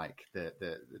from like the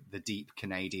deep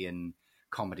Canadian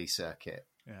comedy circuit.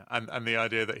 Yeah, and the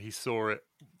idea that he saw it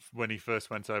when he first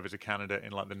went over to Canada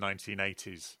in like the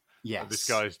 1980s. Yes, this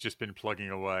guy's just been plugging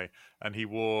away, and he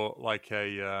wore like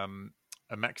a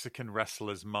Mexican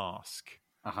wrestler's mask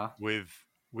with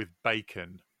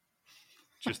bacon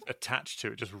just attached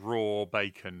to it, just raw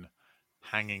bacon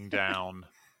hanging down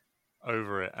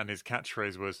over it, and his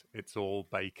catchphrase was "It's all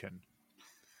bacon."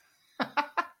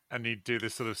 And he'd do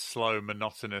this sort of slow,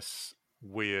 monotonous,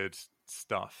 weird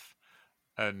stuff.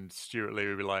 And Stuart Lee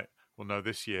would be like, well, no,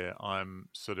 this year I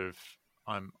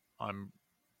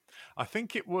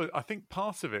think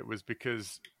part of it was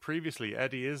because previously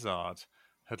Eddie Izzard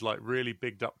had like really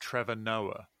bigged up Trevor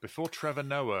Noah. Before Trevor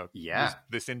Noah was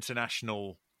this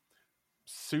international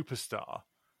superstar,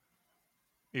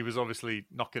 he was obviously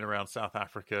knocking around South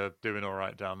Africa, doing all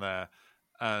right down there.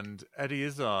 And Eddie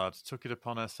Izzard took it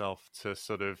upon herself to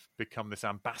sort of become this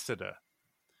ambassador,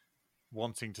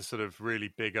 wanting to sort of really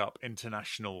big up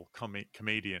international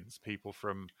comedians, people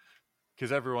from...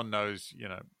 Because everyone knows, you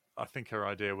know, I think her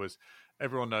idea was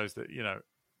everyone knows that, you know,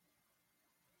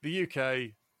 the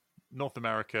UK, North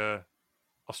America,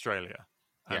 Australia,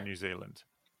 and New Zealand,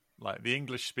 like the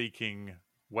English-speaking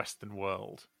Western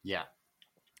world,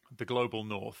 the global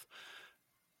North...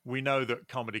 We know that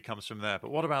comedy comes from there, but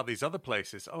what about these other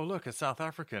places? Oh, look, a South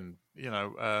African, you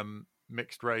know,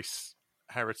 mixed race,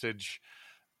 heritage,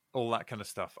 all that kind of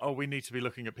stuff. Oh, we need to be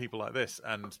looking at people like this.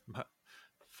 And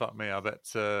fuck me, I bet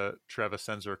Trevor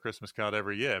sends her a Christmas card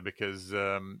every year because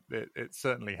it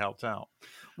certainly helped out.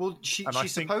 Well, she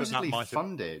supposedly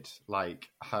funded like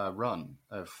her run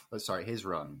of, his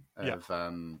run of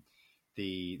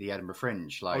the Edinburgh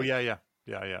Fringe. Like, oh yeah.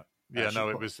 No,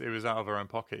 it was out of her own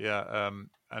pocket. Yeah,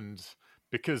 and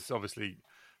because obviously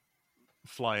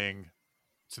flying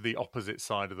to the opposite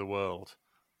side of the world,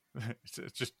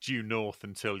 it's just due north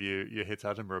until you hit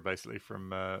Edinburgh, basically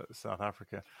from South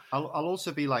Africa. I'll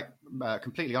also be like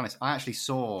completely honest. I actually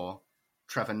saw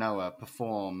Trevor Noah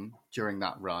perform during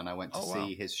that run. I went to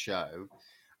see his show,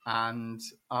 and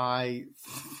I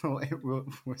thought it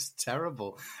was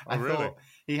terrible. I thought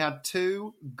he had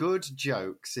two good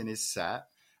jokes in his set.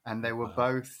 And they were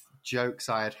both jokes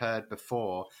I had heard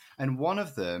before. And one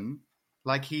of them,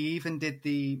 like he even did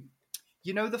the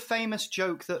famous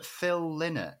joke that Phil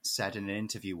Lynott said in an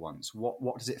interview once,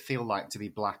 what does it feel like to be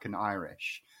black and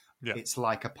Irish? Yeah. It's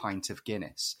like a pint of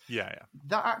Guinness. Yeah.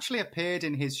 That actually appeared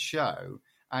in his show,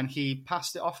 and he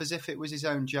passed it off as if it was his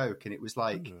own joke. And it was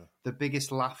like the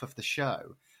biggest laugh of the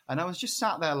show. And I was just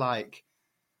sat there like,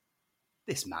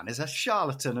 this man is a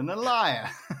charlatan and a liar.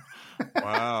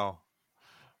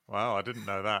 Wow, I didn't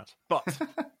know that. But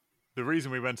the reason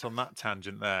we went on that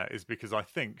tangent there is because I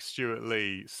think Stuart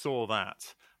Lee saw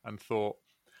that and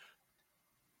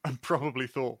probably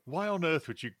thought, why on earth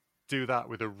would you do that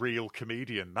with a real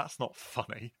comedian. That's not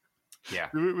funny. Yeah.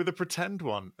 With a pretend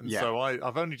one. And yeah. so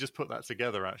I've only just put that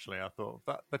together, actually. I thought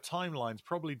that the timelines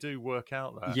probably do work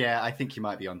out there. Yeah, I think you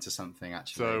might be onto something,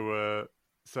 actually.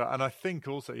 So, and I think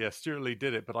also, Stuart Lee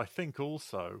did it, but I think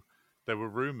also there were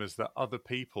rumours that other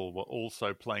people were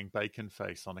also playing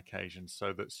Baconface on occasion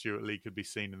so that Stuart Lee could be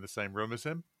seen in the same room as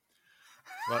him.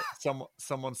 Like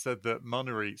someone said that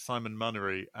Simon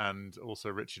Munnery and also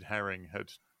Richard Herring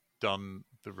had done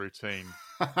the routine.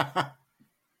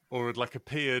 Or had like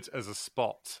appeared as a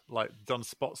spot, like done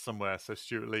spots somewhere so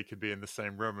Stuart Lee could be in the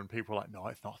same room, and people were like, no,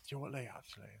 it's not Stuart Lee,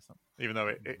 actually. It's not. Even though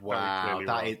it wow, very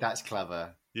clearly that's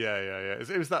clever. Yeah.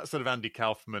 It was that sort of Andy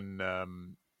Kaufman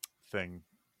thing.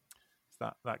 It's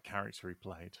that character he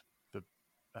played, the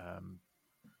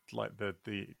like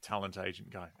the talent agent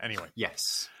guy. Anyway,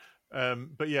 yes.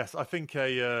 But yes, I think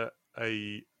a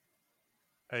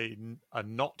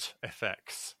not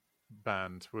FX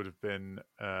band would have been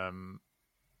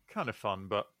kind of fun,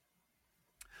 but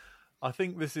I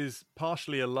think this is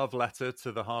partially a love letter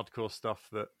to the hardcore stuff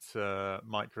that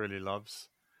Mike really loves,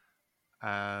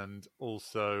 and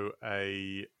also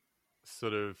a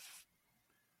sort of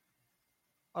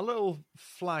a little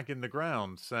flag in the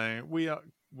ground saying we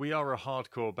are a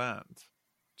hardcore band.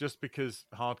 Just because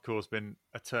hardcore's been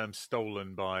a term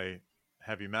stolen by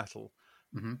heavy metal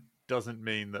doesn't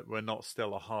mean that we're not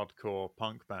still a hardcore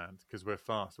punk band, because we're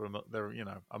fast. They're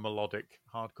a melodic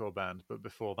hardcore band, but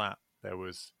before that there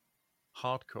was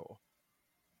hardcore.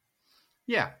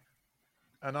 Yeah.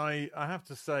 And I have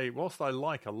to say, whilst I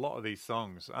like a lot of these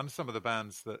songs and some of the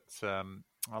bands that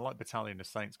I like Battalion of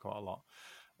Saints quite a lot,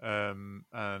 and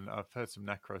I've heard some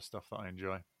Necro stuff that I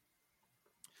enjoy.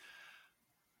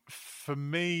 For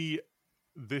me,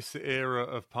 this era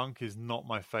of punk is not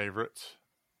my favourite.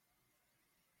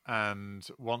 And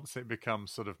once it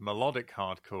becomes sort of melodic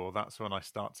hardcore, that's when I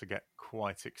start to get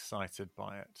quite excited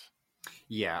by it.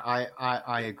 Yeah,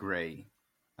 I agree.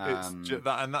 And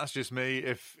that's just me.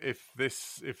 If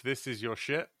this is your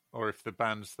shit, or if the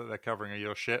bands that they're covering are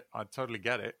your shit, I totally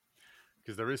get it,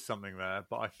 because there is something there.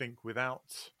 But I think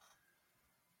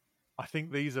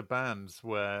these are bands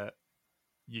where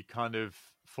you kind of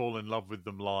fall in love with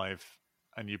them live,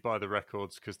 and you buy the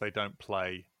records because they don't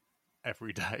play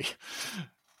every day.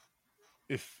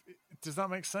 Does that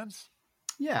make sense?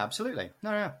 Yeah, absolutely.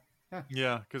 No.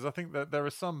 Yeah, because I think that there are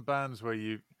some bands where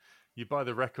you buy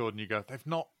the record and you go, they've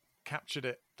not captured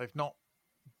it.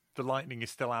 The lightning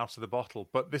is still out of the bottle.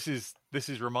 But this is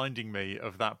reminding me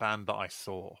of that band that I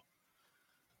saw.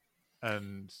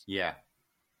 And yeah,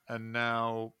 and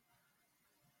now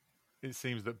it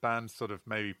seems that bands sort of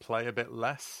maybe play a bit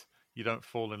less. You don't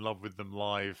fall in love with them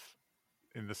live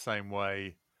in the same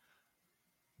way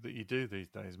that you do these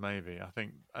days, maybe. I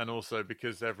think, and also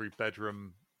because every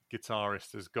bedroom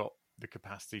guitarist has got the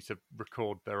capacity to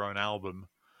record their own album,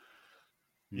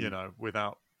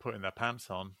 without putting their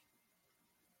pants on,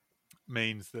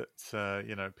 means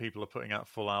that people are putting out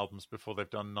full albums before they've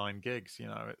done 9 gigs.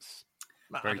 It's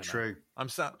very true.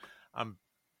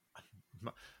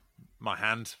 My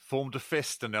hand formed a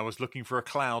fist and I was looking for a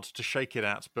cloud to shake it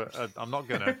at, but I'm not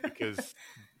gonna, because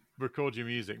record your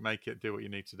music, make it, do what you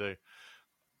need to do.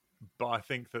 But I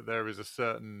think that there is a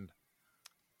certain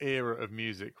era of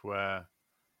music where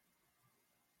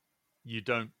you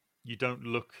don't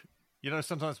look,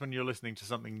 sometimes when you're listening to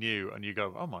something new and you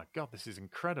go, oh my God, this is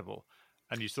incredible.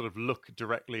 And you sort of look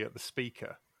directly at the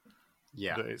speaker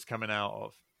that it's coming out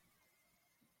of.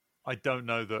 I don't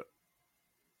know that.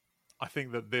 I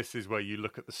think that this is where you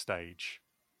look at the stage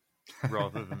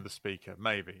rather than the speaker.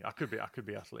 Maybe. I could be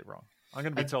utterly wrong. I'm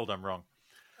going to be told I'm wrong.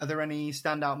 Are there any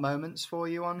standout moments for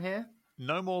you on here?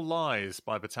 No More Lies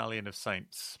by Battalion of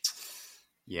Saints.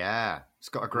 Yeah, it's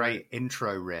got a great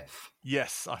intro riff.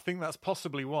 Yes, I think that's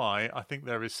possibly why I think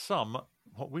there is some,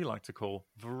 what we like to call,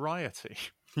 variety.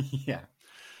 Yeah.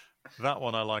 That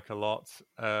one I like a lot.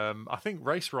 I think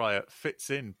Race Riot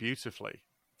fits in beautifully.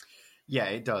 Yeah,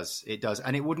 it does. It does.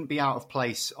 And it wouldn't be out of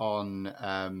place on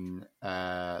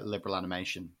Liberal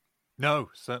Animation. No,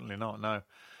 certainly not, no.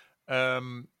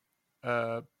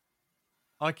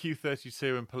 IQ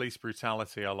 32 and Police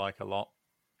Brutality I like a lot.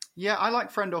 Yeah, I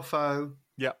like Friend or Foe.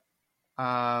 Yeah.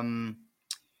 I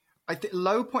think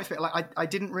low points for it. Like I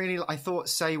didn't really. I thought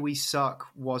Say We Suck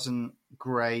wasn't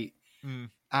great,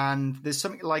 and there's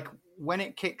something like when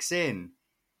it kicks in,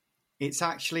 it's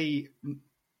actually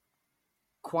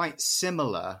quite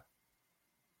similar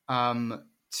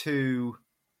to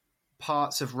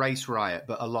parts of Race Riot,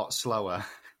 but a lot slower.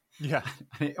 Yeah,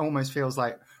 and it almost feels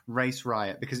like Race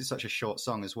Riot because it's such a short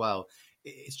song as well.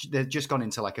 They've just gone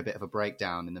into like a bit of a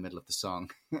breakdown in the middle of the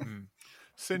song.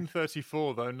 Sin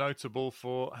 34, though, notable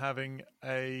for having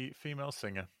a female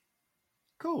singer.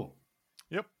 Cool.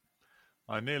 Yep.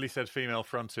 I nearly said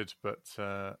female-fronted, but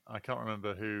I can't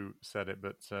remember who said it,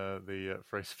 but the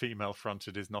phrase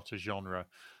female-fronted is not a genre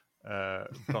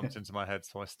bumped into my head,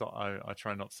 so I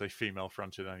try not to say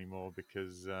female-fronted anymore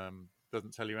because it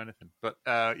doesn't tell you anything. But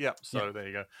there you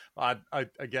go.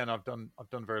 I've done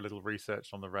very little research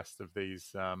on the rest of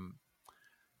these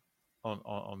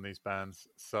on these bands,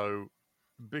 so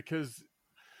because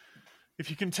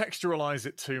if you contextualize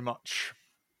it too much,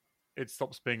 it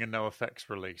stops being a NoFX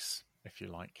release, if you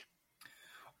like.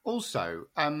 Also,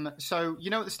 so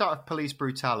you know at the start of Police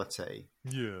Brutality,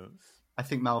 yes, I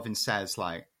think Melvin says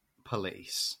like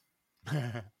police.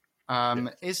 Yes.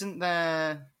 Isn't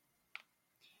there?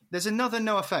 There's another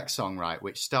NoFX song, right,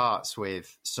 which starts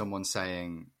with someone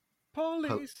saying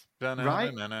police,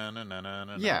 right?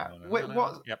 Yeah.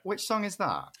 What? Yep. Which song is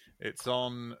that? It's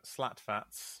on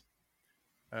Slatfat's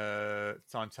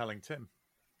I'm Telling Tim.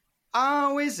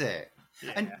 Oh, is it?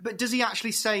 Yeah. But does he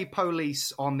actually say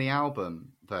police on the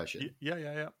album version?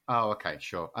 Yeah. Oh, okay,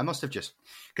 sure. I must have just...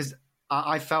 Because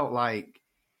I felt like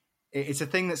it's a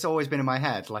thing that's always been in my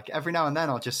head. Like, every now and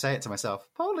then I'll just say it to myself,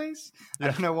 police. Yeah. I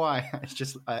don't know why. It's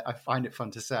just, I find it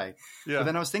fun to say. Yeah. But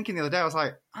then I was thinking the other day, I was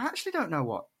like, I actually don't know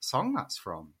what song that's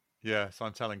from. Yeah, so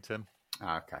I'm Telling Tim.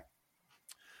 Oh, okay.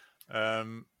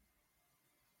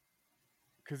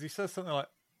 Because he says something like,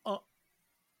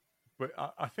 but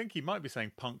I think he might be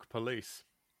saying punk police.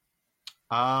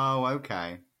 Oh,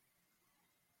 okay.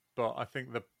 But I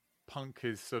think the punk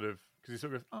is sort of... Because he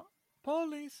sort of goes,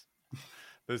 police.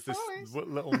 There's this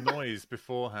little noise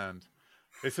beforehand.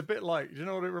 It's a bit like... Do you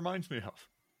know what it reminds me of?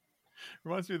 It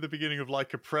reminds me of the beginning of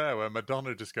Like a Prayer where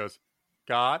Madonna just goes,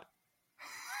 God.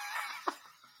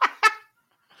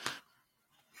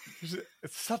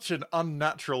 It's such an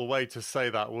unnatural way to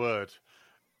say that word.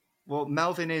 Well,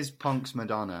 Melvin is punk's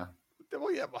Madonna.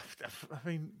 Well, yeah, I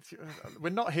mean, we're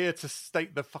not here to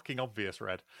state the fucking obvious,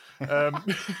 Red.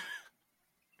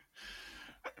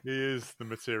 He is the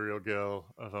material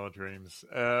girl of our dreams.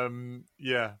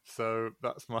 Yeah, so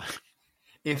that's my...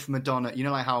 If Madonna... You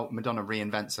know like how Madonna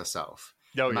reinvents herself?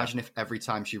 Imagine if every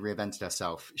time she reinvented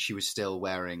herself, she was still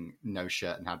wearing no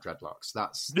shirt and had dreadlocks.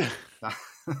 That's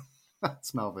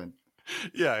Melvin.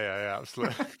 Yeah,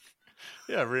 absolutely.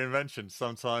 Yeah, reinvention.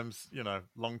 Sometimes,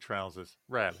 long trousers.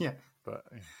 Rarely. Yeah. But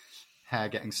hair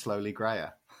getting slowly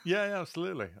grayer. Yeah,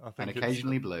 absolutely. I think and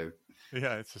occasionally blue.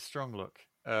 Yeah, it's a strong look.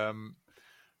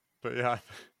 But yeah,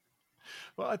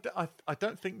 well, I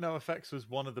don't think NoFX was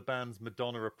one of the bands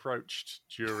Madonna approached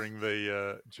during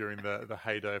the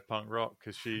heyday of punk rock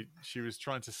because she was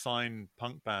trying to sign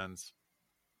punk bands.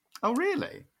 Oh,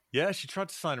 really? Yeah, she tried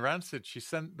to sign Rancid. She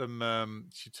sent them.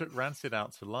 She took Rancid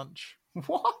out to lunch.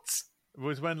 What? It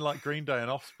was when like Green Day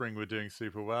and Offspring were doing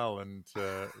super well, and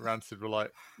Rancid were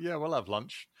like, "Yeah, we'll have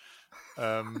lunch."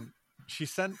 She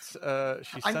sent them.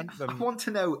 I want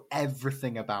to know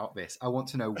everything about this. I want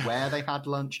to know where they had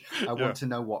lunch. I want to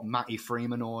know what Matty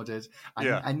Freeman ordered.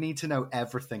 I need to know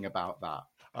everything about that.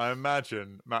 I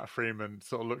imagine Matt Freeman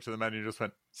sort of looked at the menu and just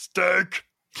went, "Steak."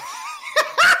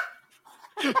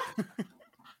 I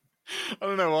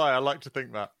don't know why. I like to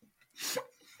think that.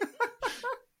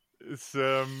 It's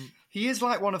he is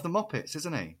like one of the Muppets,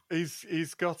 isn't he?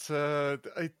 He's got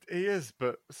he is,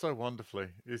 but so wonderfully.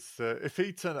 If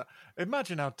he turned out,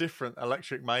 imagine how different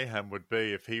Electric Mayhem would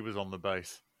be if he was on the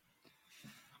bass.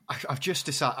 I've just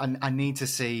decided I need to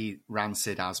see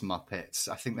Rancid as Muppets.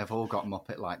 I think they've all got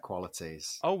Muppet-like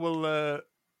qualities. Oh well,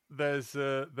 there's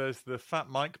the Fat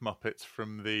Mike Muppets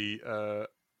from the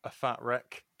A Fat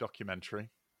Wreck documentary.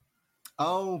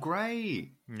 Oh,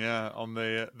 great! Yeah, on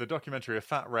the documentary A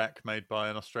Fat Wreck made by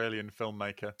an Australian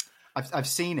filmmaker. I've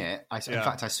seen it. In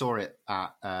fact, I saw it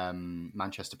at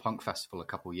Manchester Punk Festival a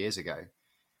couple of years ago.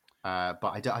 But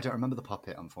I don't remember the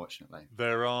puppet, unfortunately.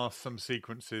 There are some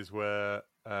sequences where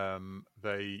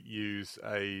they use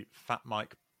a Fat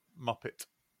Mike Muppet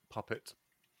puppet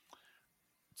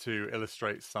to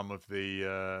illustrate some of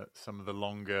the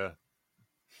longer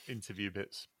interview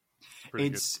bits.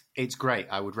 It's great.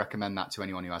 I would recommend that to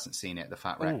anyone who hasn't seen it. The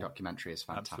Fat Wreck documentary is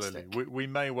fantastic. Absolutely. We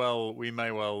may well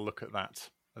look at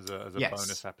that as a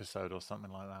bonus episode or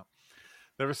something like that.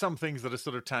 There are some things that are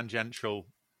sort of tangential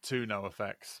to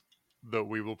NoFX that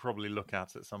we will probably look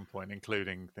at some point,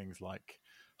 including things like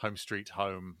Home Street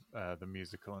Home, the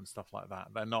musical and stuff like that.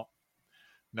 They're not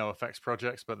NoFX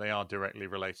projects, but they are directly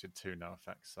related to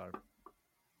NoFX.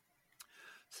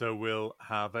 So we'll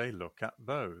have a look at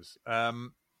those.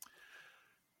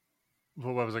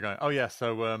 Well, where was I going? Oh, yeah.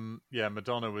 So,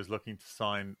 Madonna was looking to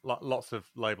sign... Lots of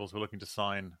labels were looking to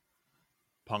sign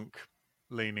punk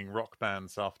leaning rock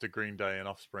bands after Green Day and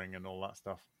Offspring and all that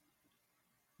stuff.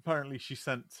 Apparently, she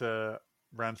sent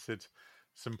Rancid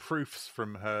some proofs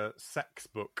from her sex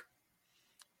book.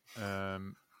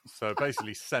 So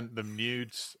basically sent them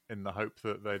nudes in the hope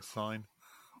that they'd sign.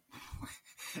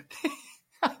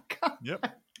 Yep.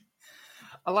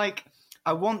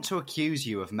 I want to accuse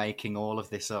you of making all of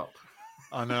this up.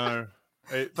 I know.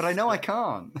 But I know I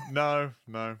can't. No.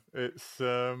 It's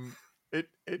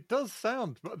it does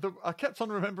sound. But I kept on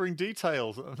remembering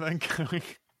details and then going,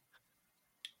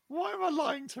 why am I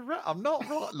lying to Rat? I'm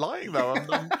not lying though.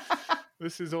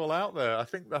 This is all out there. I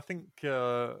think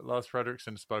Lars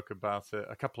Frederiksen spoke about it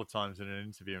a couple of times in an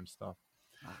interview and stuff.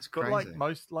 That's crazy.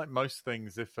 But like most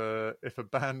things, if a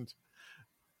band,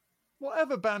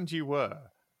 whatever band you were,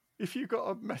 if you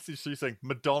got a message to you saying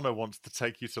Madonna wants to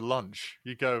take you to lunch,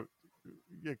 you go,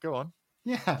 yeah, go on.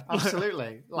 Yeah,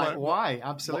 absolutely. Why?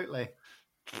 Absolutely.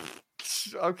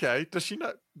 Okay. Does she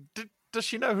know? Does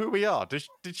she know who we are?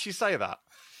 Did she say that?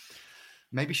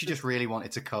 Maybe she just really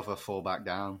wanted to cover Fall Back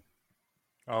Down.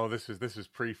 Oh, this was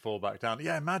pre-Fall Back Down.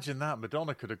 Yeah, imagine that.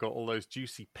 Madonna could have got all those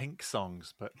juicy Pink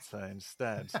songs, but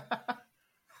instead,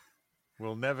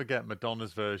 we'll never get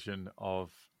Madonna's version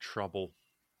of Trouble.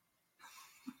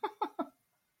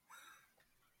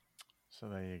 So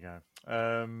there you go.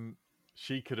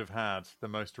 She could have had the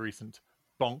most recent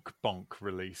Bonk Bonk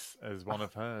release as one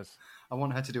of hers. I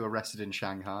want her to do Arrested in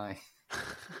Shanghai.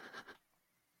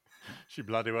 She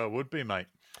bloody well would be, mate.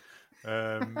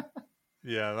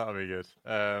 Yeah, that would be good.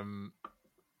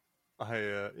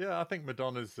 I think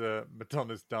Madonna's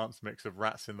dance mix of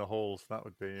Rats in the Halls, that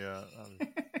would be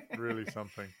really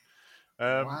something.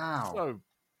 Wow. So,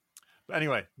 but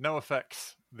anyway,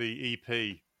 NoFX, the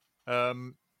EP.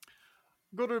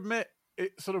 Got to admit,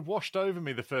 it sort of washed over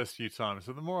me the first few times.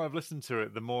 So the more I've listened to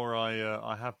it, the more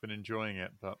I have been enjoying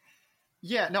it. But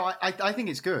yeah, no, I think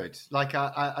it's good. Like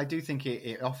I do think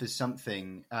it offers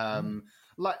something.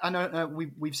 Like I know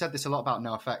we've said this a lot about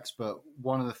NoFX, but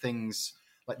one of the things,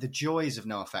 like the joys of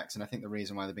NoFX, and I think the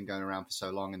reason why they've been going around for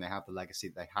so long and they have the legacy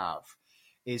that they have,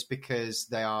 is because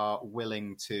they are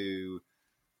willing to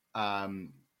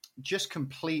just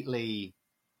completely,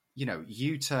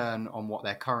 U-turn on what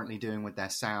they're currently doing with their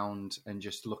sound and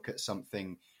just look at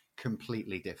something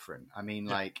completely different. I mean,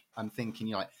 like I'm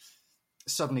thinking,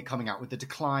 suddenly coming out with The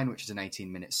Decline, which is an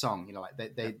 18-minute song,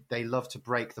 they love to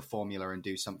break the formula and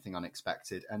do something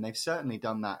unexpected, and they've certainly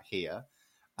done that here.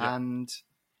 Yeah. And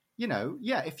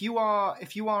if you are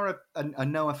a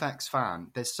NoFX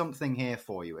fan, there's something here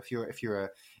for you. If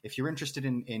you're interested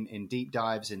in deep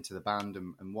dives into the band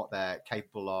and what they're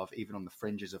capable of, even on the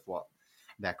fringes of what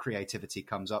their creativity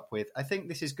comes up with, I think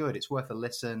this is good. It's worth a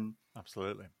listen.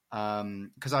 Absolutely.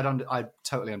 Because I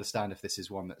totally understand if this is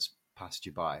one that's passed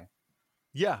you by.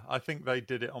 Yeah, I think they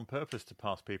did it on purpose to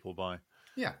pass people by.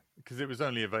 Yeah. Because it was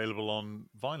only available on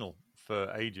vinyl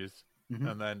for ages. Mm-hmm.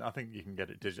 And then I think you can get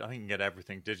it digital. I think you can get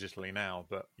everything digitally now.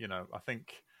 But, I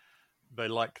think they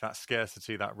like that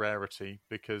scarcity, that rarity,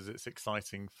 because it's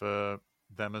exciting for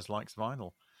them as likes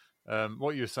vinyl.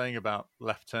 What you were saying about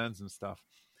Left Turns and stuff,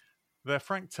 their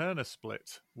Frank Turner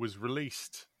split was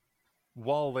released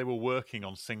while they were working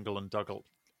on single and double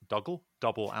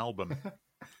album.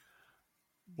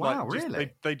 Wow,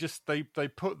 really? They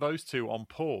put those two on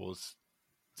pause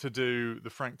to do the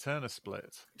Frank Turner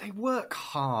split. They work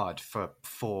hard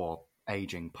for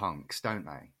aging punks, don't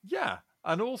they? Yeah,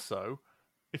 and also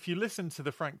if you listen to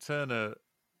the Frank Turner,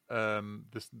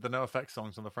 the NoFX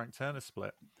songs on the Frank Turner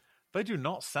split, they do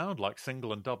not sound like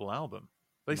single and double album.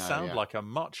 They sound like a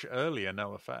much earlier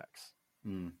NoFX.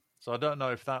 Mm. So I don't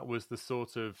know if that was the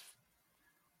sort of.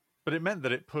 But it meant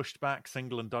that it pushed back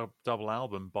single and double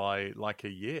album by like a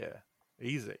year.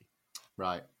 Easy.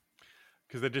 Right.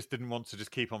 Because they just didn't want to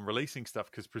just keep on releasing stuff,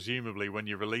 because presumably when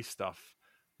you release stuff,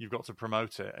 you've got to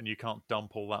promote it and you can't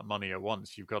dump all that money at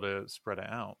once. You've got to spread it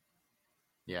out.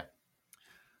 Yeah.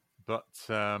 But,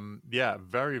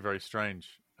 very, very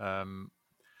strange.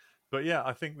 But yeah,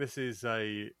 I think this is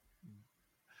a...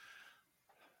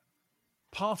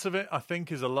 Part of it, I think,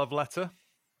 is a love letter.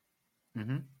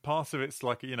 Mm-hmm. Part of it's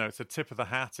like, it's a tip of the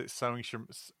hat. It's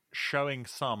showing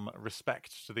some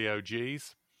respect to the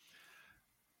OGs.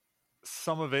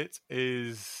 Some of it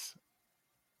is,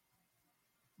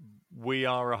 we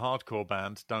are a hardcore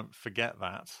band, don't forget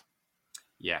that.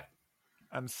 Yeah.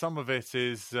 And some of it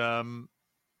is, how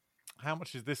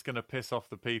much is this going to piss off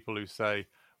the people who say,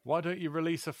 why don't you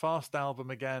release a fast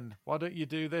album again? Why don't you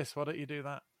do this? Why don't you do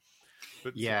that?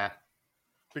 But yeah.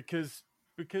 Because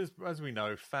as we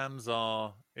know, fans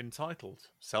are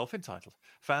self-entitled.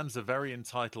 Fans are very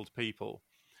entitled people.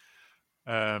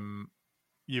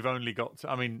 you've only got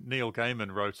to, I mean, Neil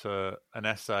Gaiman wrote an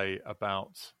essay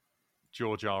about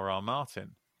George R.R.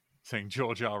 Martin, saying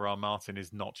George R.R. Martin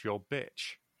is not your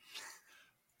bitch.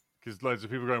 Because loads of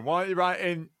people are going, why are you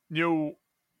writing new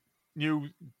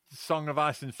Song of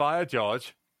Ice and Fire,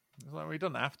 George? It's like, well, he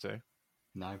doesn't have to.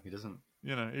 No, he doesn't.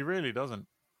 You know, he really doesn't.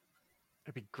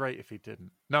 It'd be great if he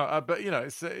didn't. No, but you know,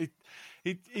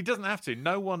 he doesn't have to.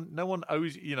 No one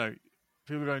owes. You know,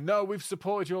 people are going, no, we've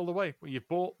supported you all the way. Well, you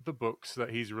bought the books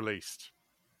that he's released.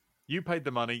 You paid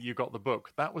the money. You got the book.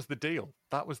 That was the deal.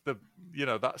 That was the, you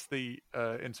know, that's the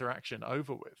interaction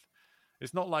over with.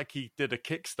 It's not like he did a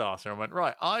Kickstarter and went,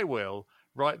 right, I will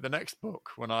write the next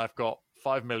book when I've got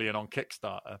 5 million on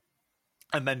Kickstarter,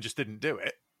 and then just didn't do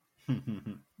it.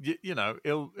 you know,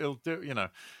 he'll do, you know,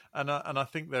 and I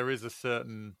think there is a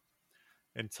certain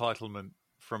entitlement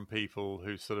from people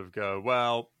who sort of go,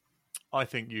 well, I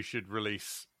think you should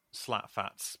release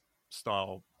Slatfats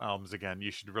style albums again.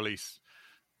 You should release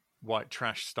White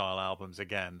Trash style albums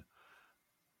again.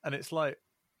 And it's like,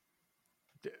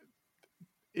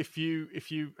 if you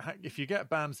get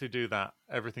bands who do that,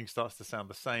 everything starts to sound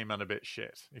the same and a bit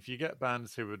shit. If you get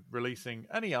bands who are releasing,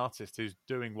 any artist who's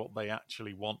doing what they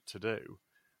actually want to do,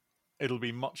 it'll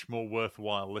be much more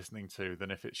worthwhile listening to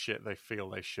than if it's shit they feel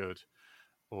they should,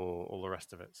 or all the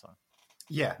rest of it. So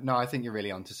yeah, no, I think you're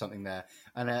really onto something there,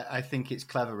 and I think it's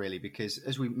clever, really, because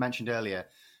as we mentioned earlier,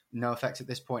 NoFX at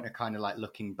this point are kind of like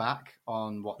looking back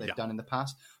on what they've done in the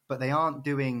past, but they aren't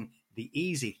doing the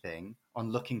easy thing on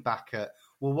looking back at,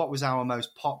 well, what was our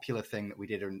most popular thing that we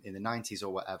did in the 90s or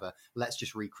whatever? Let's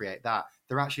just recreate that.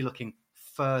 They're actually looking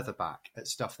further back at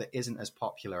stuff that isn't as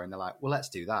popular, and they're like, well, let's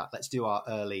do that. Let's do our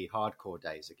early hardcore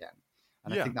days again.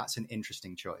 And I think that's an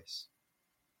interesting choice.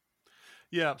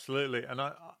 Yeah, absolutely. And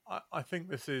I think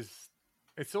it's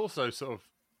also sort of,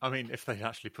 I mean, if they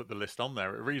actually put the list on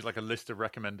there, it reads like a list of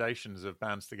recommendations of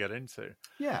bands to get into.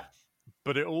 Yeah.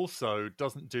 But it also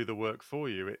doesn't do the work for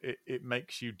you. It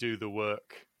makes you do the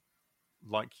work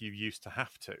like you used to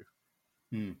have to.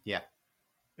 Yeah.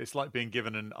 It's like being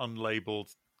given an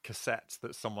unlabeled cassette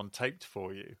that someone taped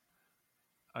for you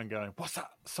and going, what's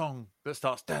that song that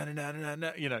starts down?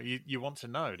 You know, you want to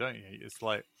know, don't you? It's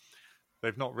like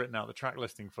they've not written out the track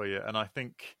listing for you. And I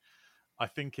think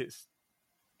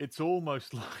it's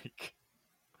almost like,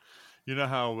 you know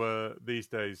how these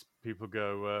days people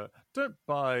go, don't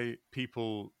buy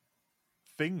people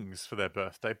things for their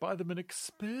birthday, buy them an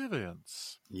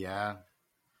experience. Yeah.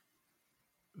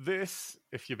 This,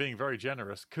 if you're being very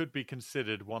generous, could be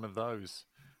considered one of those.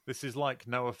 This is like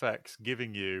NoFX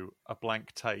giving you a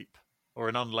blank tape or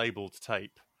an unlabeled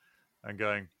tape and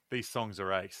going, these songs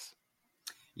are ace.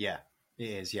 Yeah, it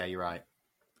is. Yeah, you're right.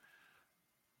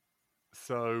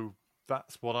 So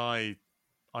that's what I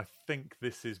think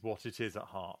this is what it is at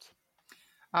heart.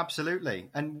 Absolutely.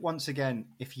 And once again,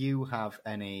 if you have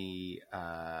any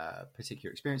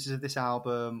particular experiences of this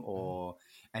album or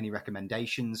any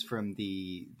recommendations from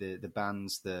the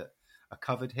bands that are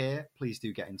covered here, please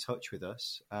do get in touch with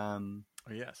us.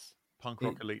 Yes.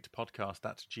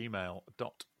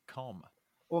 punkrockelitepodcast@gmail.com.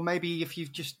 Or maybe if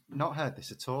you've just not heard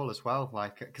this at all as well,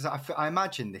 like, because I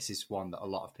imagine this is one that a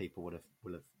lot of people will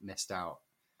have missed out.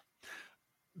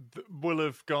 Will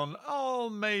have gone, I'll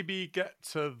maybe get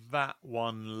to that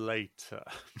one later.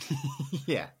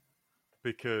 Yeah.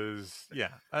 Because,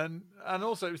 yeah. And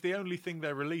also, it was the only thing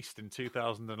they released in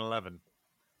 2011.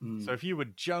 So if you were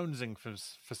jonesing for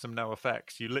some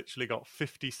NoFX, you literally got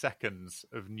 50 seconds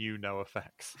of new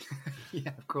NoFX.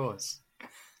 Yeah, of course.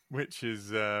 Which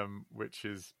is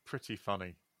pretty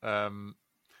funny.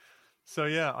 So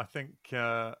yeah, I think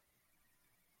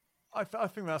I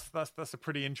think that's a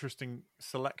pretty interesting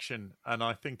selection, and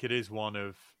I think it is one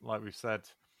of, like we've said,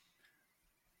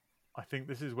 I think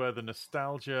this is where the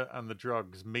nostalgia and the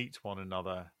drugs meet one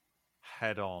another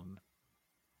head on.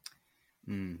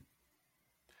 And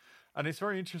it's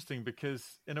very interesting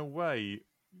because, in a way,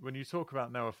 when you talk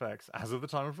about NoFX, as of the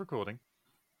time of recording,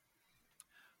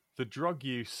 the drug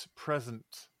use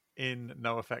present in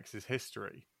NoFX's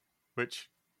history, which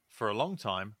for a long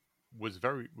time was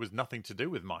nothing to do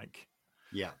with Mike,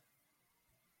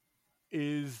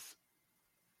 is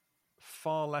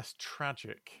far less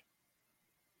tragic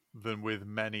than with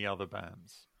many other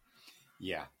bands.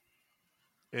 Yeah.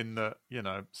 In that, you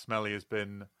know, Smelly has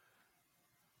been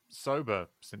sober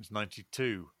since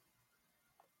 92.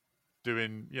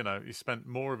 Doing, you know, he spent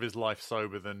more of his life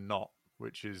sober than not,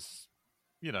 which is,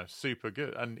 you know, super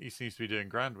good. And he seems to be doing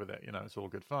grand with it. You know, it's all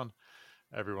good fun.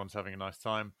 Everyone's having a nice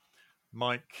time.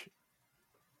 Mike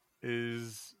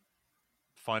is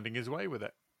finding his way with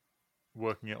it,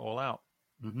 working it all out.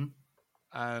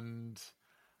 And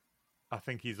I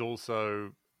think he's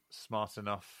also smart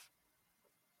enough,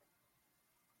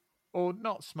 or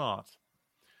not smart,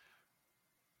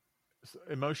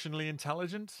 emotionally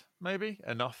intelligent, maybe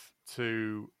enough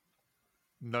to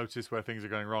notice where things are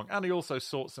going wrong. And he also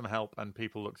sought some help and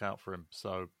people looked out for him.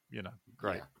 So,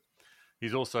 great. Yeah.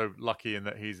 He's also lucky in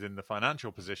that he's in the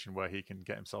financial position where he can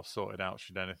get himself sorted out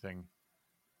should anything,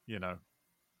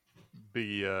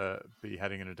 be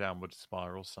heading in a downward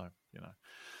spiral. So,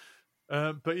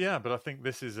 but I think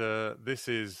this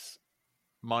is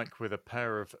Mike with a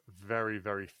pair of very,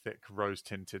 very thick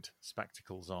rose-tinted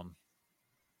spectacles on,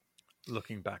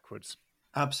 looking backwards.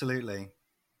 Absolutely.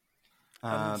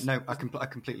 No, I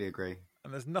completely agree.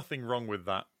 And there's nothing wrong with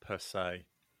that per se.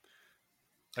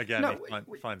 Again,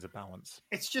 he finds a balance.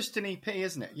 It's just an EP,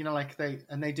 isn't it? Like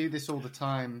they do this all the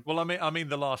time. Well, I mean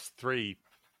the last three.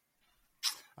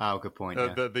 Oh, good point.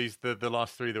 The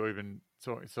last three that we've been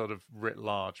sort of writ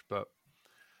large, but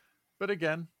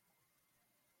again,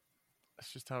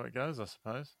 that's just how it goes, I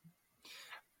suppose.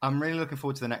 I'm really looking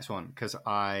forward to the next one because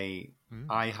I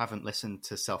haven't listened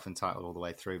to Self-Entitled all the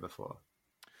way through before.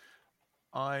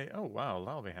 Oh wow,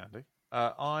 that'll be handy.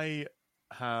 I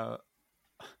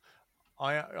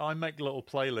make little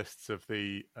playlists of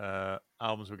the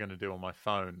albums we're going to do on my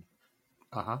phone.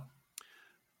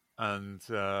 And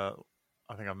I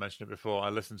think I've mentioned it before. I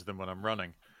listen to them when I'm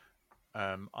running.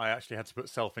 I actually had to put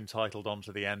Self-Entitled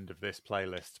onto the end of this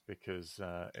playlist because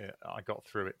I got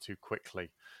through it too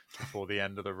quickly before the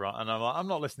end of the run. And I'm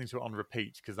not listening to it on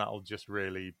repeat because that'll just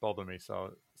really bother me.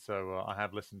 So I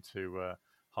have listened to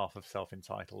half of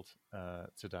Self-Entitled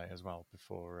today as well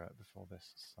before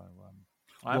this. So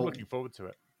I'm looking forward to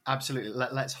it. Absolutely.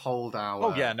 Let's hold our.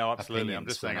 Oh yeah, no, absolutely. I'm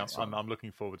just saying I'm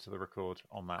looking forward to the record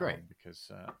on that one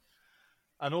because,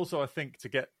 and also I think to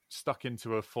get stuck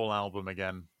into a full album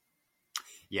again.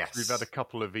 Yes, we've had a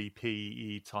couple of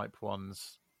EP type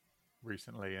ones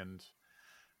recently, and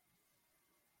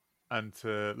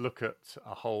to look at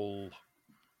a whole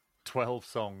 12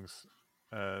 songs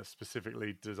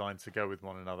specifically designed to go with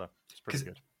one another, it's pretty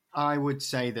good. I would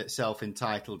say that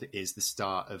Self-Entitled is the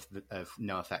start of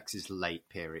NoFX's late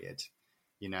period.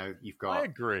 You've got. I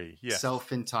agree. Yes.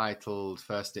 Self-Entitled,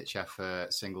 First Ditch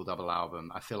Effort, single double album.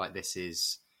 I feel like this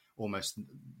is almost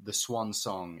the swan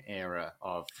song era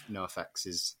of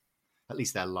NoFX's, at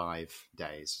least their live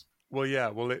days. Well, yeah.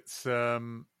 Well, it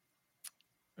was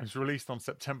released on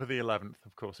September the 11th.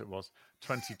 Of course, it was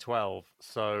 2012.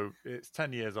 So it's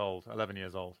 11 years old.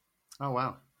 Oh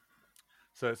wow.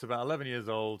 So it's about 11 years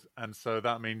old, and so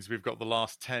that means we've got the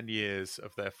last 10 years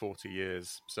of their 40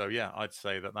 years. So yeah, I'd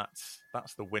say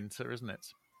that's the winter, isn't it?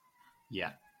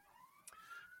 Yeah.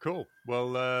 Cool.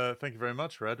 Well, thank you very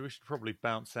much, Red. We should probably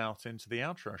bounce out into the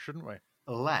outro, shouldn't we?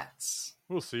 Let's.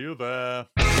 We'll see you there.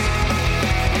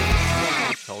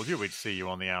 Told you we'd see you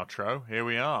on the outro. Here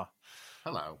we are.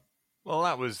 Hello. Well,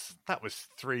 that was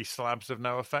 3 slabs of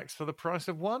NoFX for the price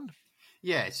of 1.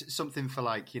 Yeah, it's something for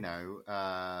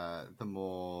the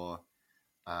more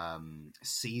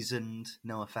seasoned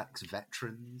NoFX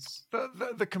veterans.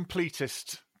 The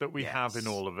completest that we have in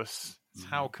all of us. Mm-hmm.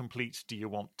 How complete do you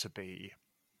want to be?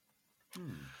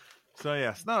 So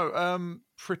yes, no,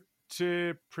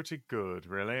 pretty good,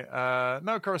 really.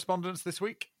 No correspondence this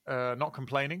week. Not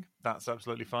complaining. That's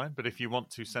absolutely fine. But if you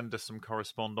want to send us some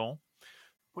correspondence.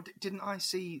 Well, didn't I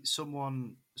see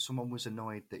someone was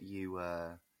annoyed that you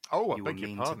you were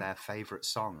mean to their favourite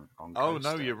song on Coaster?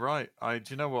 Oh, no, you're right. Do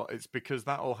you know what? It's because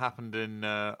that all happened in...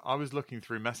 I was looking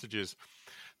through messages.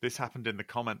 This happened in the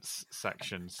comments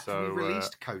section. So we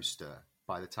released Coaster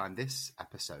by the time this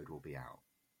episode will be out.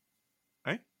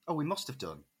 Eh? Oh, we must have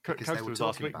done. Because Coaster they were was talking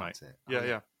last week, about mate. it.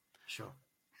 Yeah. Sure.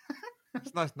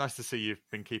 It's nice to see you've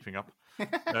been keeping up.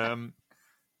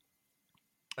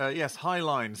 Yes,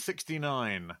 Highline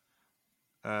 69,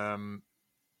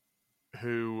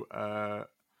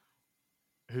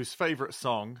 whose favourite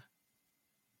song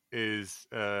is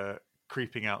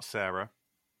 "Creeping Out Sarah."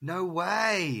 No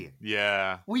way.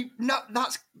 Yeah.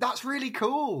 That's really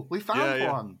cool. We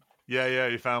found one. Yeah,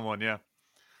 you found one. Yeah.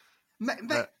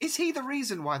 Is he the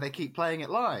reason why they keep playing it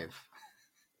live?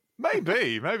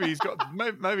 Maybe he's got.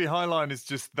 Maybe Highline is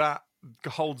just that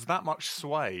holds that much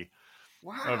sway.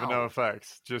 Wow. Over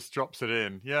NoFX, just drops it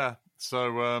in. Yeah.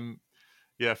 So,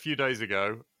 a few days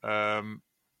ago. I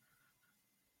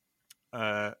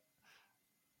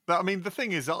mean, the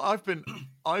thing is, I've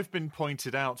been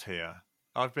pointed out here.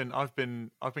 I've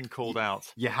been called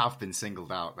out. You have been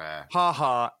singled out there. Ha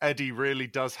ha! Eddie really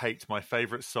does hate my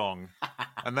favourite song,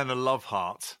 and then a love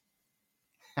heart,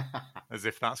 as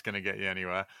if that's going to get you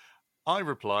anywhere. I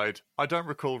replied, I don't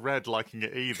recall Red liking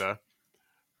it either,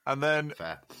 And then,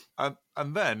 Fair.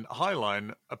 And then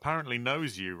Highline apparently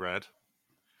knows you, Red.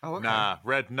 Oh, okay. Nah,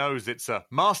 Red knows it's a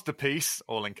masterpiece,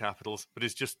 all in capitals, but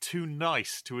is just too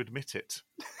nice to admit it.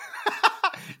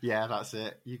 Yeah, that's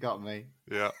it. You got me.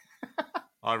 Yeah.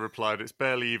 I replied, it's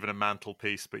barely even a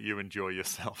mantelpiece, but you enjoy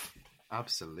yourself.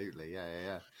 Absolutely.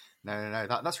 Yeah. No.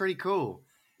 That's really cool.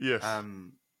 Yes.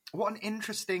 What an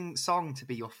interesting song to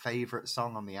be your favourite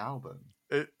song on the album.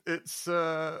 It's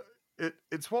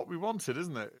what we wanted,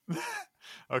 isn't it?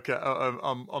 Okay.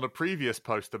 On a previous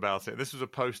post about it, this was a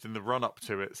post in the run up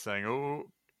to it saying,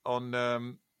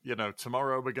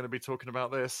 tomorrow we're going to be talking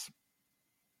about this.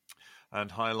 And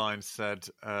Highline said,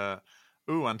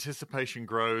 anticipation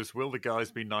grows. Will the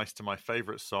guys be nice to my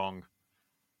favourite song?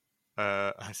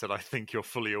 I said, I think you're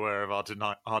fully aware of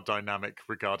our dynamic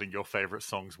regarding your favourite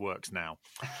songs works now.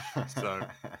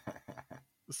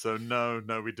 So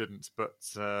no, we didn't. But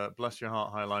bless your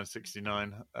heart, Highline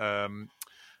 69.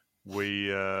 We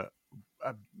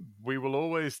will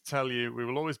always tell you. We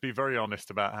will always be very honest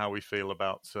about how we feel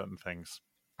about certain things.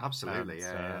 Absolutely,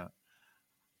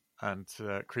 And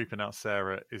Creeping Out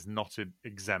Sarah is not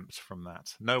exempt from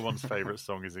that. No one's favourite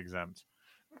song is exempt.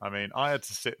 I mean, I had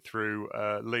to sit through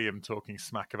Liam talking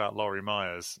smack about Laurie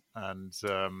Myers, and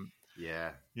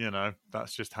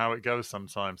that's just how it goes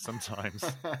sometimes.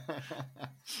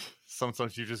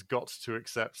 Sometimes you just got to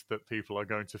accept that people are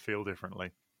going to feel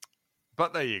differently.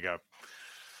 But there you go.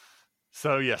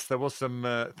 So yes, there was some.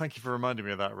 Thank you for reminding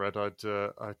me of that, Red.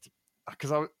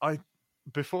 Because I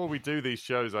before we do these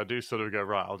shows, I do sort of go,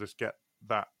 right, I'll just get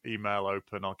that email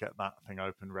open, I'll get that thing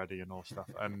open, ready, and all stuff.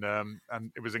 And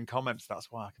it was in comments.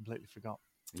 That's why I completely forgot.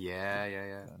 Yeah.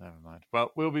 Never mind.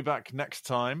 Well, we'll be back next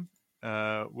time.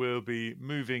 We'll be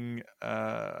moving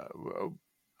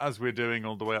as we're doing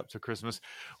all the way up to Christmas.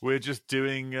 We're just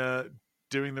doing the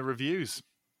reviews.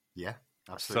 Yeah,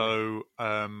 absolutely.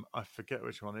 So I forget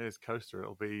which one it is. Coaster.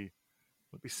 It'll be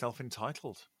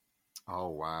self-entitled. Oh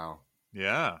wow.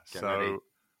 Yeah. Get ready.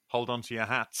 Hold on to your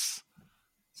hats.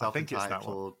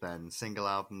 Self-entitled, then single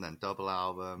album, then double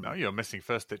album. No, you're missing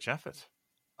First Ditch Effort.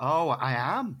 Oh, I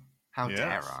am. How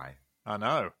dare I? I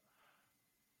know.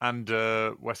 And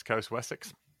West Coast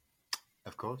Wessex.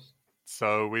 Of course.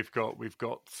 So we've got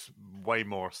way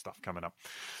more stuff coming up.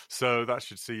 So that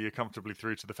should see you comfortably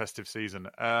through to the festive season.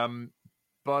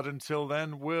 But until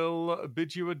then, we'll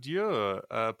bid you adieu.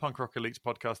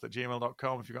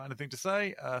 punkrockelitespodcast@gmail.com if you've got anything to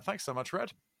say. Thanks so much,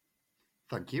 Red.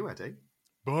 Thank you, Eddie.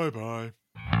 Bye-bye.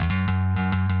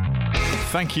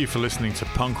 Thank you for listening to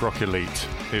Punk Rock Elite.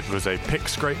 It was a Pick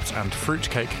Scraped and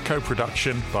Fruitcake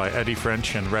co-production by Eddie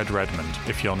French and Red Redmond.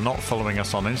 If you're not following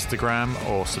us on Instagram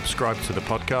or subscribed to the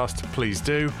podcast, please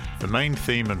do. The main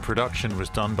theme and production was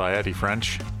done by Eddie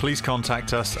French. Please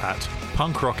contact us at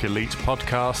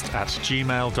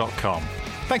punkrockelitepodcast@gmail.com.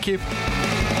 Thank you.